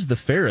 who's the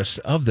fairest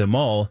of them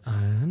all?"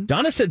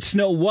 Donna said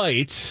Snow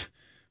White.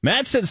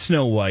 Matt said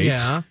Snow White.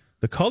 Yeah.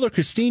 The caller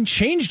Christine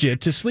changed it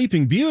to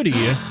Sleeping Beauty.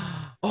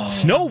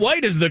 Snow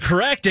White is the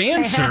correct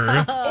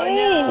answer.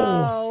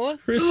 No.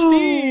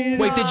 Christine.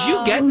 Wait, did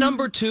you get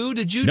number two?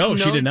 Did you? No,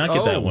 she did not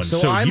get that one.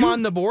 So I'm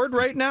on the board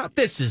right now?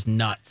 This is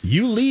nuts.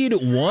 You lead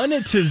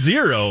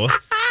 1-0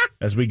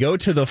 as we go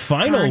to the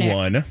final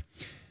one.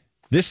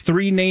 This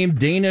three-named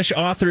Danish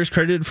author is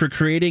credited for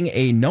creating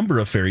a number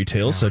of fairy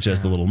tales, such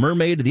as The Little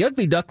Mermaid, The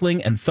Ugly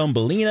Duckling, and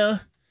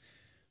Thumbelina.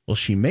 Well,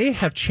 she may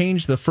have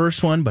changed the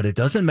first one, but it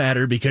doesn't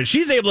matter because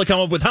she's able to come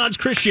up with Hans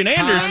Christian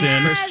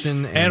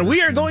Andersen. And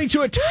we are going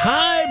to a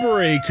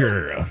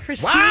tiebreaker.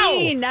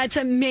 Christine, that's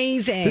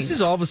amazing. This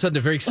is all of a sudden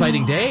a very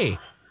exciting day.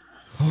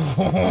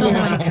 Oh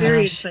my gosh.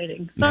 Very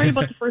exciting. Sorry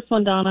about the first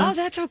one, Donna. Oh,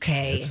 that's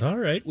okay. It's all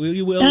right.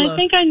 We will. And I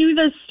think I knew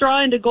the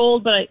straw into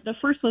gold, but the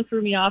first one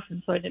threw me off,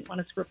 and so I didn't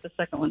want to screw up the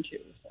second one, too.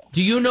 So.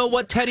 Do you know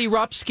what Teddy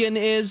Ruxpin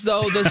is,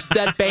 though?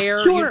 That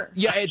bear? Sure.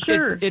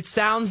 Sure. It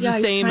sounds the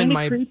same in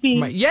my...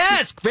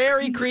 Yes,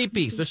 very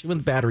creepy, especially when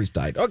the batteries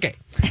died. Okay.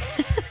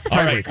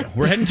 All right,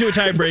 we're heading to a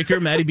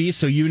tiebreaker, Maddie B,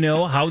 so you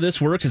know how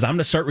this works is I'm going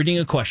to start reading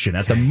a question.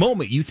 At the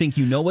moment you think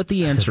you know what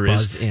the answer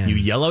is, you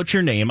yell out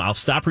your name. I'll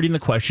stop reading the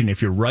question.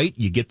 If you're right,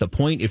 you get the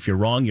point. If you're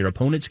wrong, your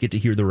opponents get to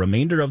hear the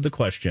remainder of the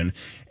question.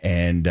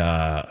 And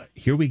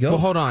here we go. Well,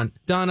 hold on.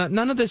 Donna,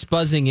 none of this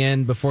buzzing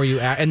in before you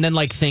act, and then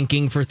like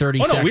thinking for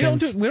 30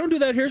 seconds. We don't do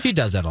that here. She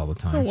does that all the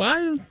time.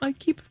 No, I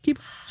keep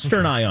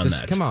stern eye on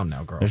that. Come on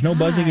now, girl. There's no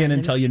buzzing in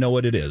until you know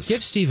what it is.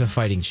 Give Steve a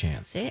fighting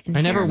chance.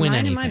 I never win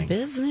anything. My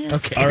business.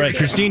 Okay. All right,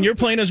 Christine, you're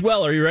playing as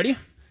well. Are you ready?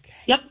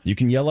 Yep. You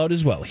can yell out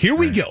as well. Here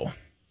we go.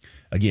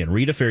 Again,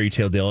 read a fairy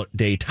tale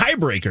day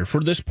tiebreaker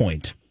for this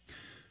point.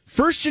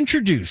 First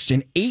introduced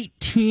in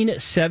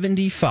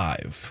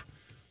 1875,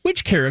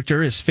 which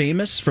character is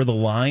famous for the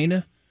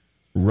line,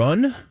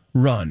 "Run,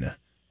 run,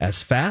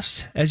 as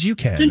fast as you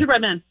can"?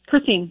 Gingerbread Man.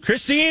 Christine.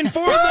 Christine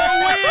for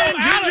the win!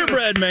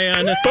 Gingerbread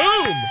Man.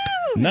 Boom!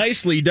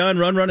 Nicely done.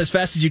 Run, run as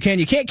fast as you can.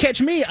 You can't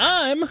catch me.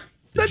 I'm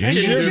the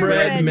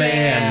Gingerbread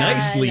Man.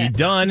 Nicely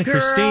done, Girl,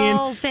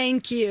 Christine.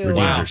 Thank you.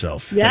 Redeemed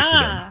herself. Yeah. Nicely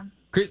done.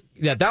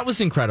 Yeah, that was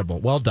incredible.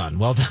 Well done.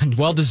 Well done.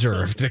 Well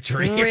deserved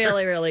victory.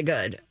 Really, really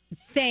good.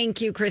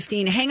 Thank you,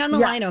 Christine. Hang on the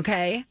line,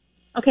 okay?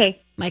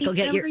 Okay. Michael,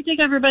 get your... Great day,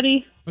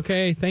 everybody.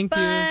 Okay, thank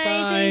you. Bye.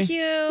 Thank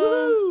you.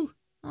 Woo.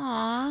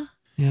 Aw.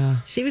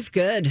 Yeah. She was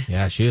good.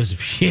 Yeah,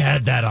 she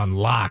had that on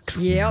lock.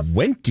 Yep.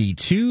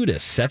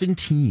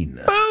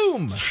 22-17.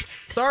 Boom. Yes.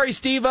 Sorry,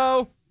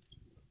 Steve-O.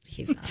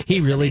 He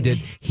really did.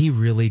 He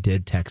really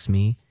did text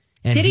me.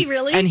 And did he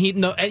really? And he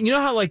no. And you know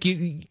how like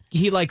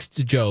he likes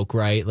to joke,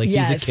 right? Like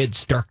he's a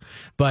kidster,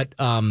 but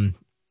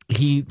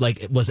he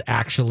like was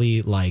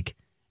actually like,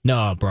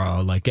 no,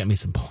 bro, like get me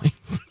some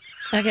points.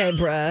 Okay,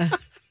 bruh.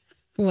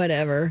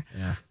 Whatever.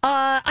 Yeah.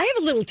 I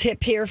have a little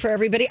tip here for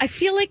everybody. I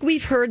feel like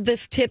we've heard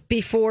this tip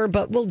before,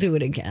 but we'll do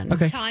it again.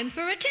 Okay. Time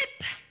for a tip.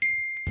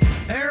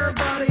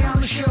 Everybody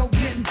on the show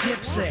getting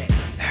tipsy.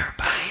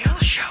 Everybody on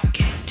the show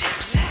getting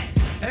tipsy.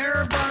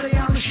 Everybody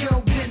on the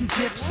show getting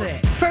tipsy.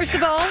 First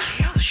of all,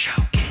 on the show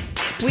getting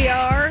tipsy. we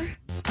are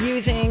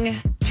using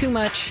too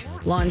much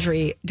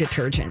laundry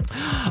detergent.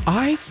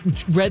 I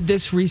read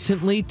this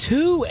recently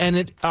too,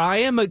 and I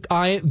am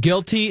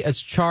guilty as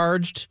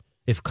charged.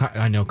 If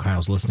I know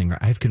Kyle's listening,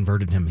 I've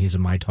converted him. He's a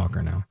My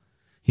Talker now.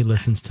 He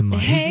listens to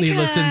Hey, he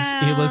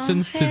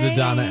listens to the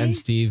Donna and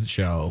Steve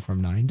show from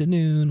 9 to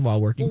noon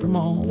while working from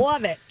home.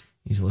 Love it.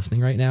 He's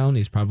listening right now, and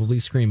he's probably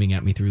screaming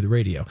at me through the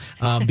radio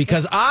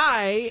because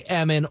I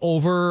am an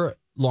over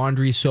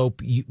laundry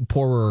soap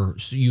pourer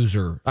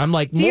user. I'm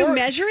like, do you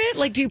measure it?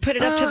 Like, do you put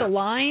it up to the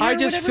line? I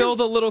just fill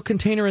the little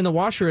container in the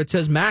washer. It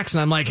says max,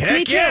 and I'm like,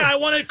 heck yeah, I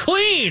want it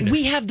clean.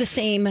 We have the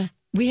same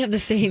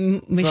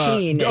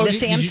machine. The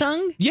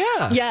Samsung?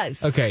 Yeah.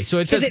 Yes. Okay, so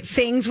it says it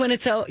sings when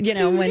it's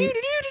when.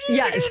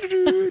 Yes.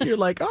 You're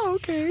like, oh,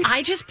 okay.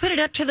 I just put it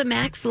up to the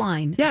max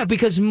line. Yeah,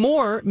 because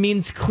more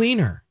means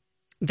cleaner.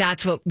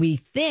 That's what we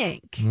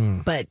think,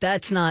 but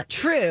that's not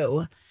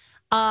true.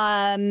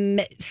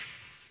 Somebody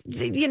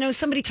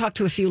talked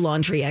to a few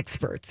laundry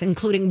experts,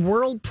 including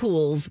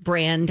Whirlpool's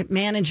brand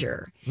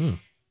manager.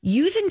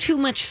 Using too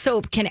much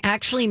soap can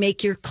actually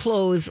make your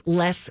clothes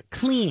less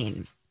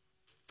clean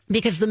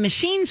because the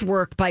machines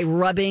work by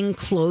rubbing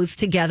clothes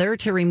together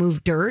to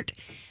remove dirt,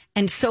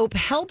 and soap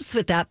helps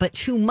with that, but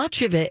too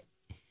much of it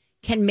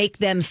can make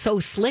them so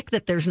slick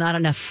that there's not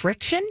enough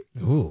friction.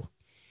 Ooh.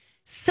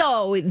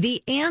 So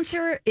the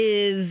answer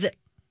is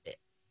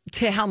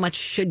to how much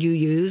should you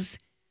use?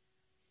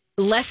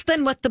 Less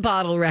than what the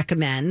bottle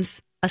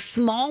recommends. A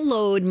small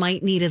load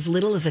might need as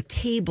little as a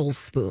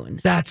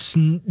tablespoon. That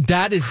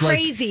is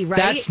crazy, like,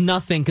 right? That's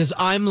nothing, because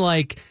I'm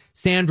like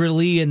Sandra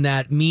Lee in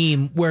that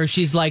meme where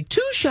she's like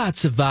 2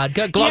 shots of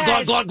vodka, glug,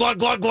 glug, glug, glug,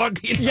 glug, glug.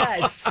 You know?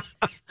 Yes,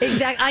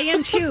 exactly. I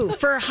am too.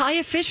 For high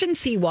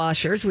efficiency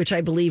washers, which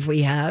I believe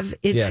we have,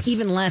 it's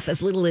even less,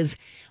 as little as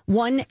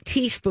 1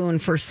 teaspoon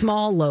for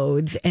small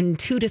loads and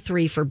 2 to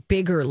 3 for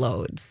bigger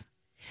loads.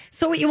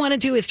 So what you want to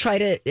do is try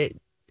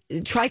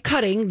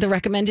cutting the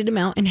recommended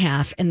amount in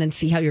half and then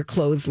see how your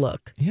clothes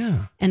look.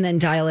 Yeah. And then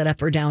dial it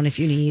up or down if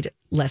you need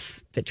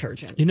less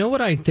detergent. You know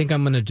what I think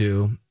I'm going to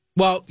do?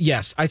 Well,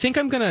 yes, I think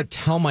I'm going to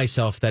tell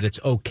myself that it's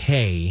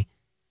okay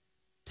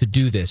to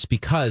do this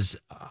because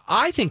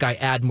I think I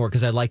add more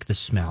because I like the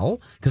smell,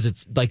 because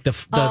it's like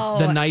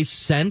the nice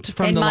scent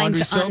from the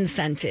laundry soap. And mine's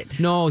unscented.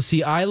 No,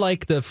 see, I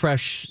like the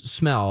fresh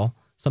smell.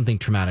 Something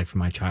traumatic from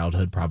my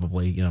childhood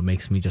probably,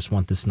 makes me just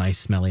want this nice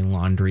smelling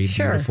laundry.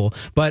 Sure. Beautiful.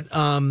 But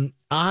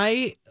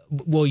I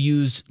will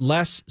use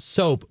less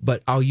soap,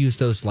 but I'll use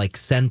those like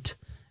scent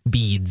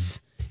beads.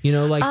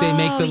 Like they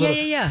make the little.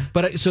 Yeah.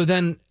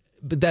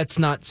 But that's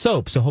not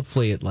soap, so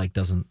hopefully it like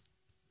doesn't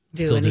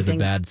do the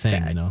bad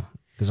thing,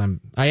 because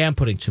I am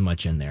putting too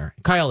much in there.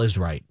 Kyle is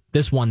right.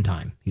 This one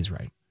time, he's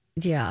right.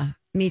 Yeah.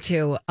 Me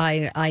too.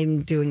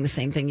 I'm doing the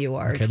same thing you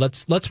are. Okay,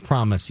 let's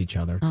promise each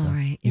other. All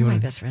right, you're my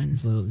best friend.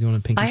 You want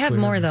a pinky? I have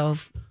more though.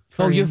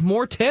 You have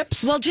more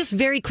tips? Well, just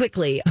very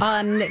quickly.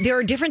 There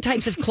are different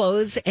types of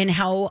clothes and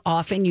how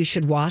often you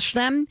should wash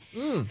them.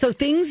 So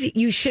things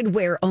you should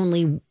wear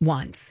only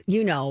once.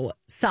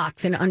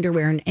 Socks and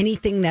underwear and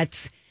anything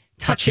that's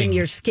touching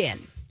your skin.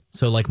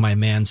 So like my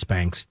Man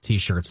Spanx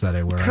t-shirts that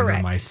I wear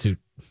under my suit.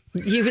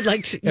 You would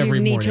like to, you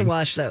need to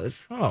wash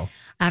those. Oh,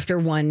 after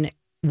one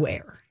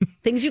wear.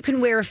 Things you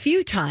can wear a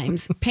few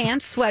times: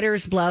 pants,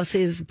 sweaters,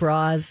 blouses,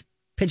 bras,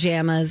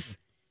 pajamas.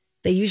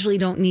 They usually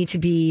don't need to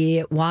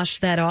be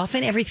washed that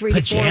often. Every 3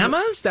 to 4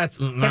 pajamas.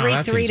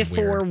 Every 3 to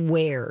 4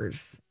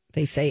 wears,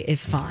 they say,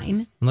 is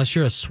fine. Unless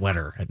you're a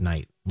sweater at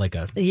night, like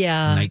a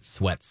night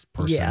sweats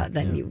person. Yeah,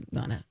 then you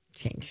want to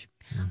change.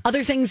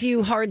 Other things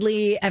you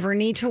hardly ever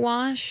need to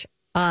wash: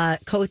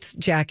 coats,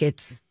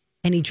 jackets,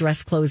 any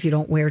dress clothes you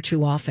don't wear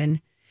too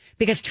often,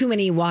 because too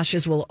many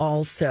washes will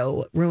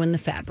also ruin the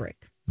fabric.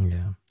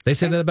 Yeah. They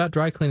say that about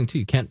dry cleaning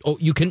too.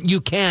 You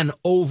can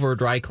over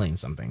dry clean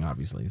something,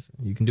 obviously. So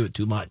you can do it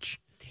too much.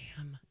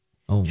 Damn.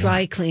 Oh,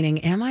 dry cleaning,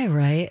 am I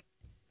right?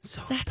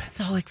 That's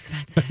so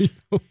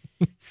expensive.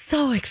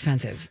 So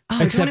expensive. Oh,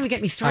 don't even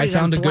get me started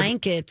on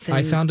blankets.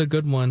 I found a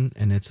good one,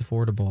 and it's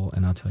affordable,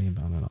 and I'll tell you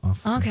about it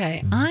off.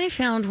 Okay. Mm-hmm. I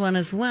found one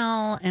as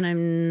well, and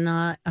I'm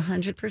not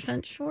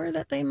 100% sure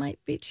that they might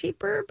be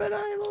cheaper, but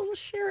I will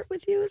share it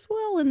with you as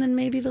well, and then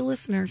maybe the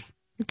listeners.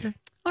 Okay.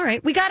 All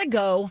right. We got to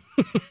go,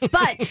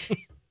 but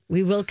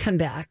we will come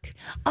back.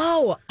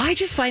 Oh, I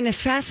just find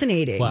this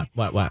fascinating.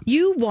 What?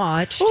 You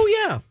watched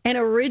an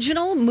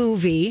original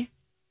movie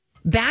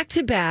back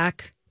to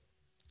back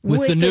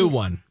with the new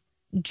one.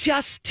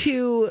 Just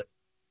to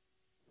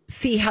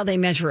see how they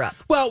measure up.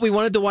 Well, we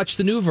wanted to watch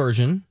the new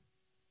version,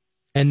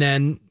 and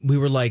then we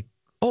were like,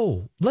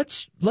 "Oh,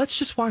 let's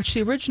just watch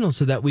the original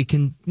so that we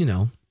can,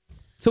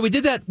 So we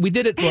did that. We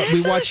did it.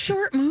 It's not a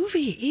short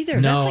movie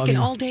either. No, That's an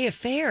all-day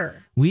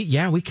affair.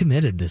 We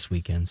committed this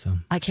weekend. So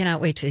I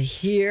cannot wait to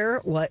hear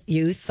what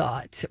you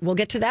thought. We'll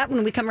get to that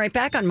when we come right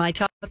back on My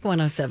Talk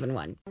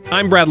 107.1.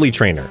 I'm Bradley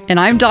Trainer. And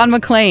I'm Don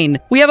McClain.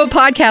 We have a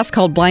podcast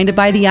called Blinded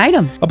by the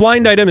Item. A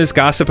blind item is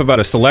gossip about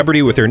a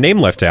celebrity with their name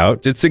left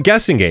out. It's a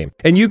guessing game,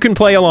 and you can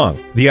play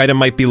along. The item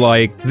might be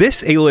like,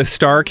 this A-list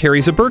star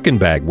carries a Birkin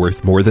bag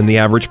worth more than the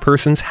average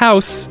person's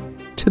house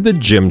to the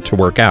gym to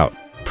work out.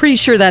 Pretty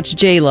sure that's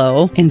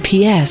J-Lo. And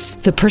P.S.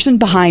 the person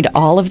behind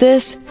all of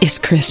this is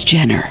Kris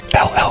Jenner,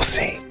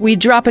 LLC. We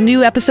drop a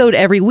new episode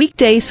every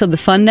weekday so the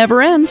fun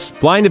never ends.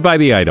 Blinded by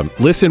the Item.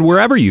 Listen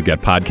wherever you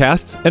get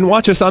podcasts and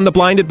watch us on the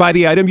Blinded by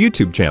the Item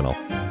YouTube channel.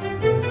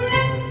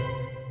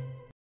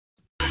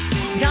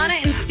 Donna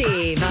and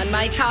Steve on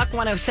My Talk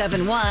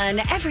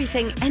 107.1,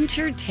 Everything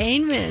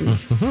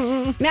Entertainment.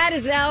 Matt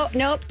is out.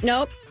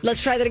 Nope.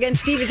 Let's try that again.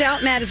 Steve is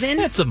out. Matt is in.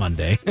 It's a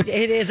Monday. It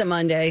is a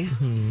Monday.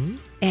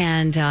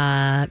 And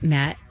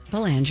Matt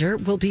Belanger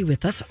will be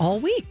with us all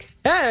week.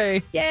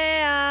 Hey.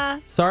 Yeah.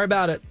 Sorry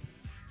about it.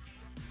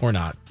 Or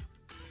not.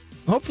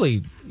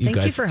 Hopefully you Thank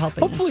guys. you for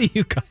helping Hopefully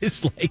you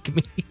guys like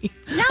me.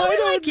 No,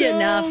 we like you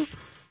enough.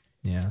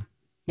 Yeah.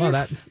 Well,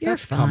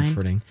 that's fine.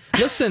 comforting.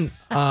 Listen,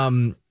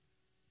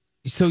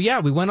 so yeah,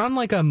 we went on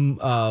like a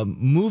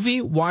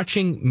movie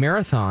watching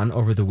marathon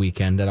over the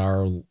weekend at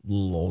our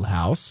little old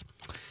house.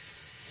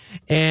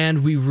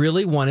 And we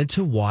really wanted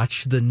to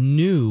watch the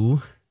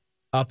new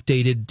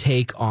updated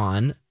take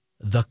on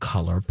The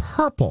Color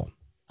Purple.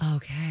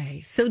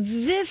 Okay. So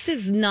this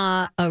is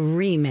not a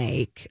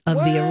remake of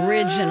the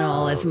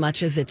original as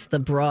much as it's the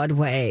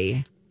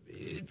Broadway.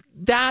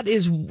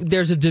 There's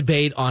a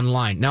debate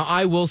online. Now,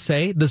 I will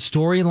say the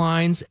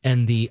storylines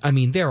and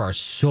there are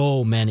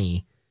so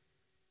many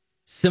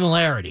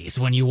similarities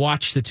when you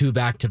watch the two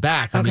back to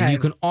back. I mean, you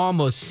can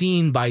almost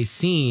scene by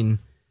scene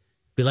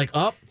be like,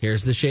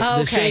 here's the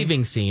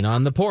shaving scene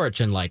on the porch,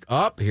 and like,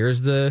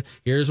 here's when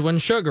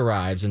Suge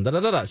arrives, and da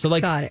da da da. So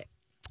like, got it.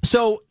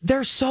 So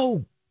they're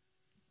so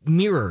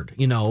mirrored,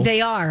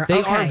 They are.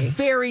 They are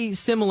very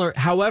similar.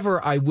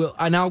 However,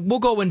 we'll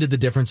go into the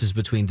differences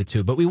between the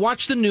two. But we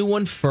watched the new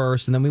one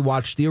first, and then we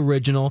watched the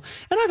original,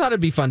 and I thought it'd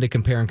be fun to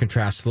compare and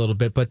contrast a little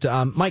bit. But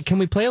Mike, can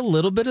we play a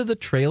little bit of the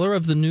trailer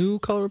of the new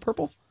Color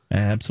Purple?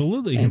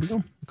 Absolutely. Thanks. Here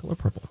we go. Color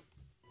Purple.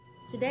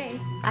 Today,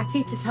 our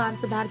teacher taught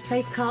us about a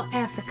place called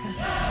Africa.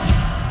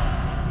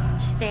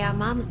 She say our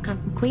mamas come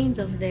from Queens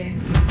over there.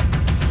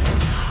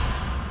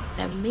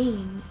 That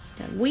means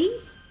that we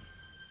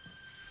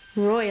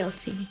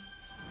royalty.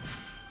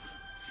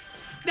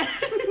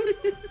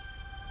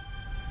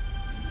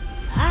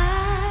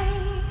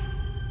 I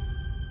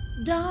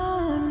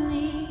don't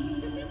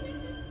need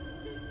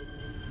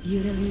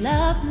you to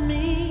love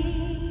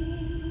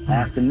me.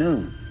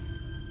 Afternoon.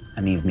 I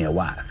needs me a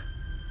wife.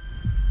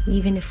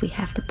 Even if we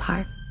have to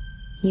part,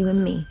 you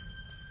and me,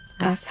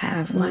 us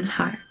have one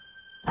heart.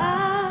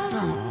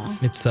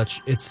 It's such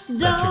a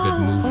good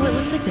movie. Oh, it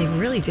looks like they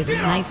really did a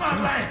nice job.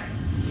 I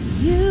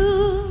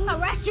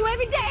write you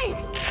every day.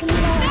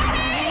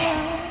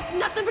 Daddy!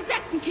 Nothing but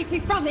death can keep me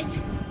from it.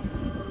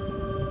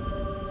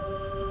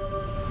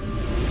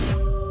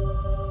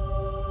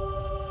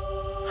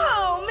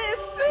 Oh,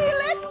 Miss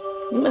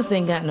Celie. You must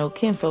ain't got no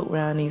kinfolk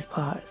around these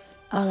parts.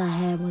 All I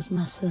had was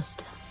my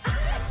sister.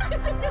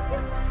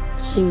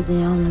 She was the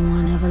only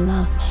one ever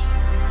loved me.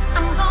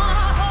 I'm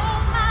gonna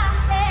hold my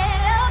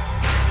head up.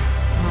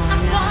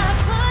 I'm gonna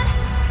put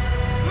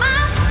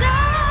my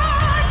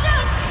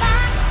shoulders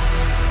back.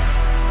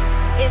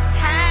 It's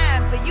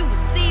time for you to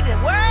see the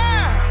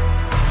world.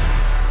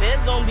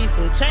 There's gonna be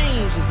some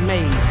changes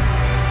made.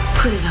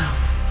 Put it on.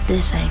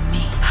 This ain't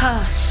me.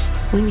 Hush.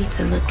 We need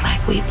to look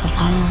like we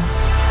belong.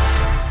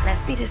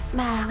 Let's see the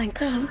smile and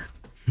color.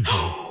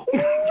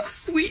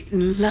 Sweet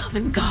and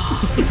loving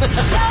God.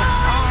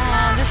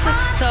 This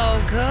looks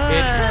so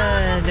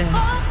good.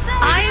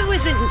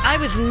 I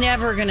was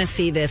never going to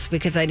see this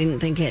because I didn't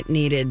think it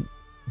needed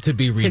to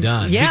be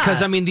redone.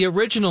 Because the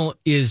original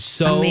is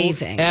so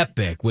amazing,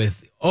 epic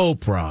with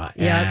Oprah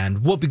and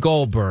Whoopi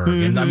Goldberg,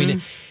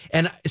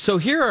 and so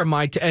here are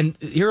my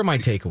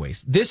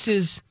takeaways. This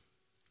is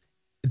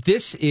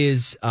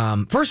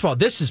first of all,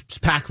 this is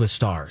packed with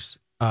stars.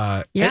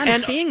 I'm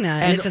seeing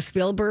that. And it's a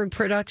Spielberg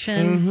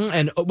production.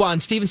 Mm-hmm.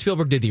 And Steven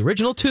Spielberg did the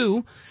original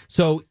too.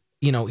 So,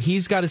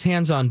 he's got his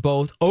hands on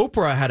both.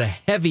 Oprah had a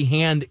heavy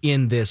hand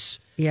in this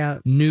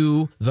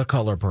new The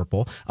Color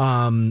Purple.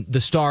 The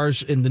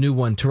stars in the new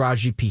one,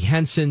 Taraji P.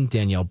 Henson,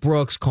 Danielle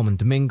Brooks, Coleman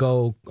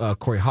Domingo,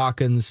 Corey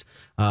Hawkins,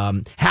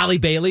 Halle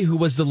Bailey, who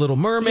was the Little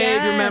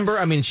Mermaid, remember?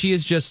 She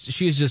is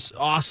just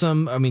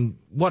awesome.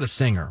 What a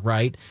singer,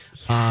 right?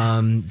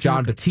 Yes,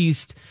 John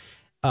Batiste.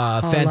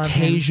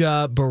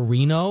 Fantasia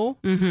Barrino.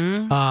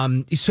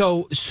 Mm-hmm.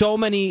 So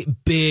many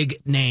big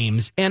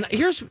names. And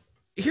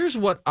here's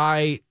what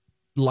I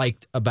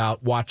liked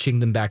about watching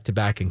them back to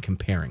back and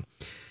comparing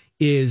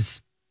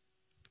is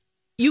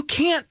you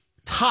can't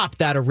top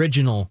that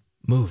original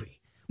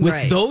movie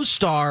with those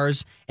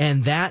stars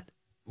and that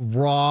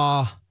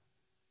raw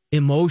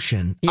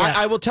emotion.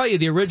 I will tell you,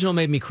 the original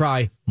made me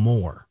cry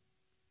more.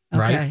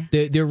 Right?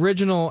 The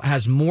original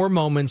has more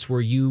moments where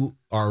you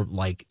are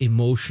like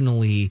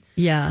emotionally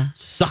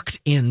sucked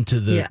into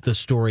the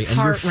story, and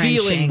you're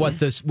feeling what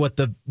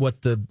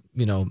the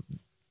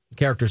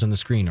characters on the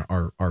screen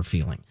are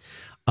feeling.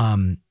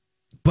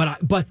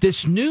 But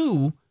this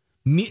new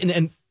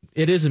and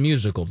it is a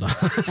musical. So,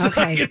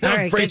 okay, all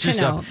right, good to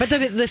know. But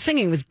the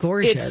singing was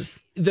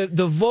gorgeous.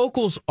 The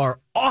vocals are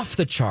off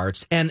the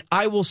charts, and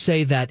I will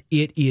say that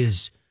it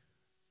is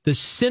The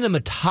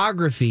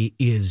cinematography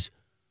is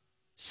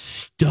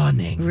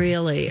stunning.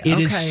 Really? It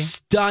is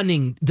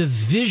stunning. The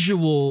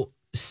visual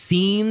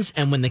scenes,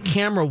 and when the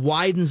camera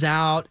widens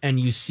out and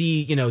you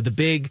see, the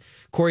big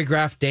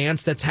choreographed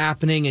dance that's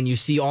happening, and you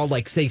see all,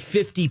 like, say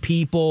 50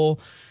 people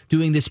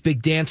doing this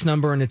big dance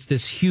number, and it's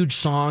this huge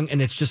song,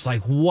 and it's just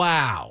like,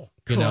 wow,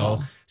 you know.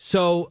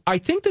 So I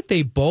think that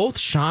they both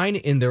shine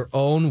in their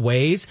own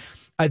ways.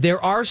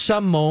 There are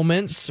some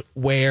moments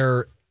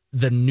where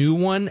the new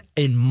one,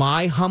 in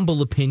my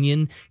humble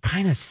opinion,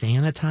 kind of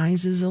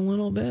sanitizes a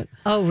little bit.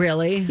 Oh,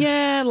 really?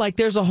 Yeah, like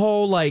there's a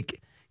whole, like,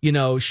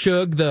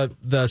 Suge,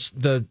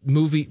 the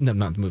movie, no,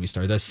 not the movie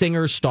star, the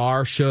singer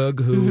star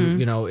Suge,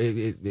 who,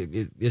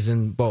 it is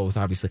in both,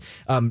 obviously.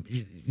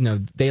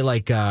 They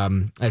like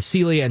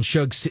Celia and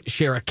Suge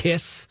share a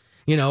kiss,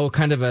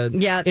 kind of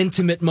a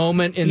intimate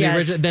moment in the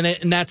original.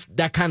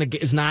 That kind of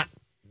is not,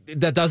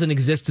 that doesn't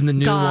exist in the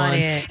new one.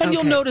 And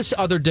you'll notice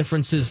other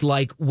differences,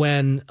 like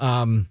when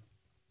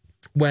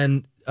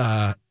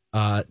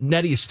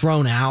Nettie is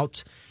thrown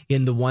out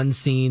in the one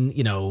scene,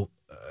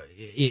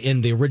 in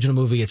the original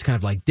movie, it's kind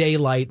of like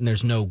daylight and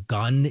there's no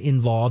gun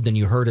involved. And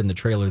you heard in the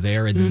trailer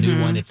there. In the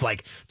new one, it's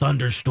like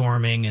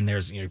thunderstorming and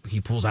there's,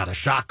 he pulls out a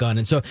shotgun.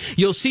 And so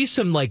you'll see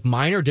some like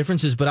minor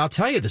differences. But I'll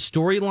tell you, the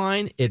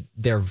storyline,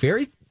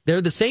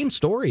 they're the same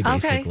story,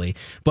 basically. Okay.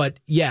 But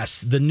yes,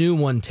 the new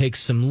one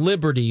takes some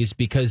liberties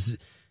because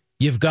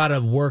you've got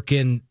to work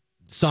in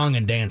song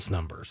and dance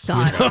numbers.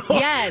 Got it.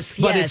 Yes,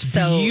 but it's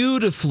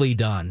beautifully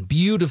done.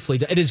 Beautifully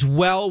done. It is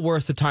well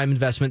worth the time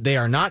investment. They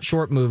are not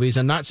short movies.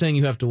 I'm not saying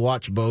you have to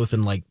watch both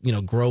and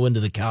grow into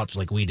the couch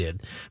like we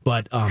did.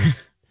 But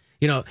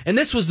and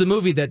this was the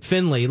movie that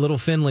little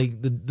Finley,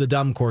 the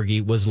dumb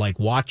corgi, was like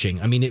watching.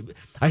 I mean,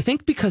 I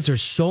think because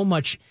there's so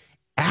much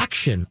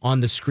action on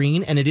the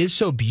screen and it is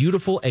so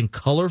beautiful and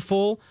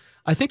colorful,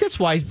 I think that's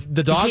why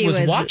the dog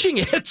was watching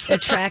it.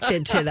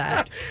 Attracted to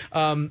that.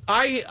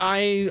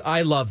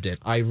 I loved it.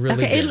 I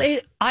really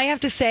did. I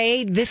have to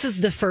say, this is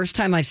the first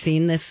time I've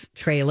seen this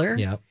trailer.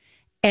 Yeah.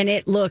 And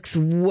it looks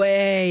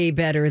way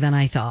better than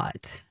I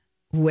thought.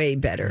 Way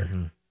better.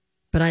 Mm-hmm.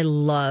 But I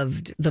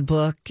loved the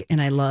book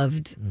and I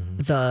loved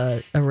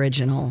the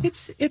original.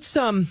 It's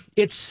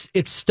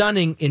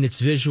stunning in its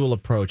visual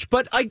approach.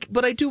 But I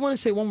do want to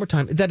say one more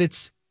time that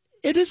it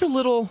is a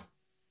little.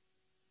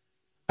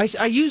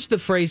 I use the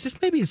phrase,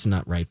 maybe it's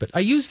not right, but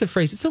I use the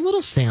phrase, it's a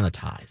little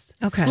sanitized.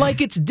 Okay.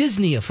 Like it's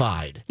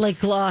Disney-ified.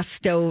 Like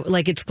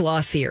like it's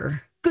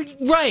glossier.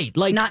 Right.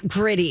 Like not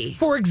gritty.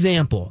 For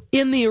example,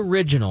 in the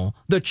original,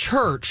 the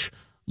church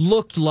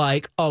looked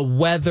like a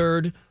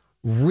weathered,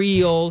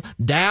 real,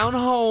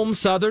 down-home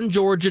Southern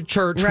Georgia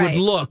church would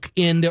look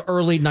in the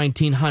early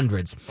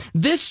 1900s.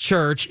 This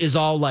church is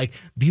all like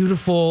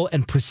beautiful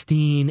and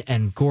pristine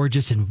and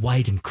gorgeous and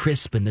white and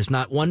crisp, and there's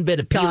not one bit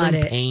of peeling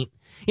paint.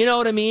 You know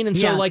what I mean? And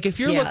so, like, if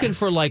you're looking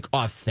for, like,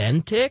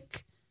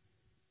 authentic,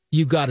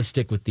 you got to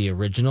stick with the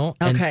original.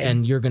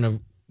 And you're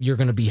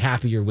gonna be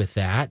happier with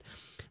that.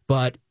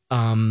 But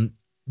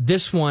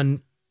this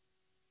one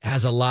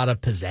has a lot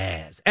of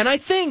pizzazz. And I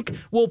think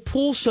we'll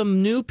pull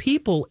some new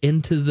people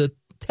into the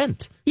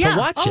tent to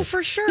watch it. Oh,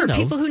 for sure.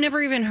 People who never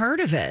even heard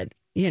of it,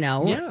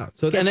 Yeah.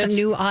 So get some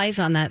new eyes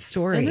on that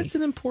story. And it's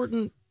an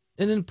important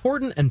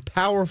and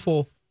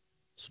powerful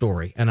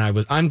story. And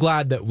I'm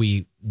glad that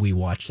we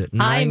watched it.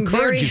 And I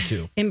encourage you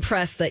to.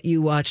 Impressed that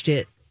you watched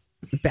it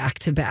back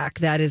to back.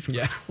 That is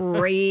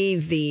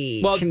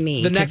crazy to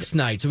me. The next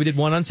night. So we did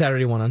one on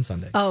Saturday, one on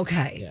Sunday.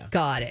 Okay.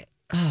 Got it.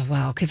 Oh,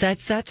 wow. Because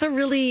that's a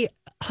really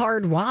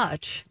hard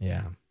watch.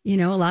 Yeah. A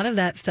lot of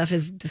that stuff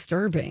is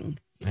disturbing.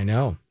 I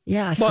know.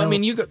 Yeah. Well, I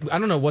mean, I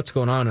don't know what's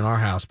going on in our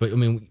house, but I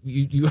mean,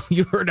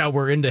 you heard how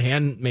we're into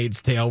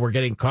Handmaid's Tale. We're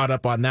getting caught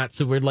up on that,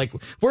 so we're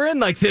in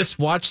like this.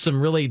 Watch some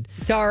really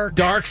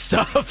dark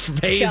stuff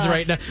phase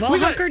right now. Well,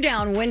 hunker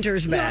down.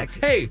 Winter's back.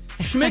 Hey,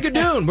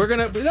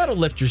 Schmigadoon. That'll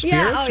lift your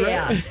spirits.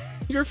 Yeah. Right?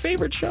 Your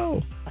favorite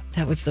show.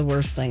 That was the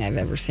worst thing I've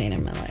ever seen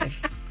in my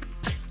life.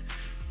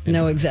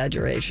 No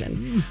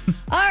exaggeration.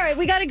 All right,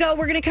 we got to go.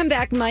 We're going to come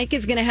back. Mike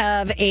is going to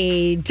have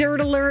a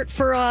dirt alert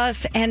for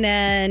us. And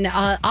then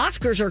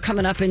Oscars are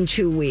coming up in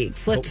 2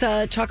 weeks. Let's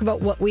talk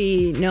about what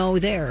we know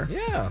there.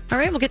 Yeah. All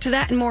right, we'll get to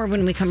that and more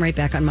when we come right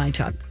back on My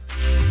Talk.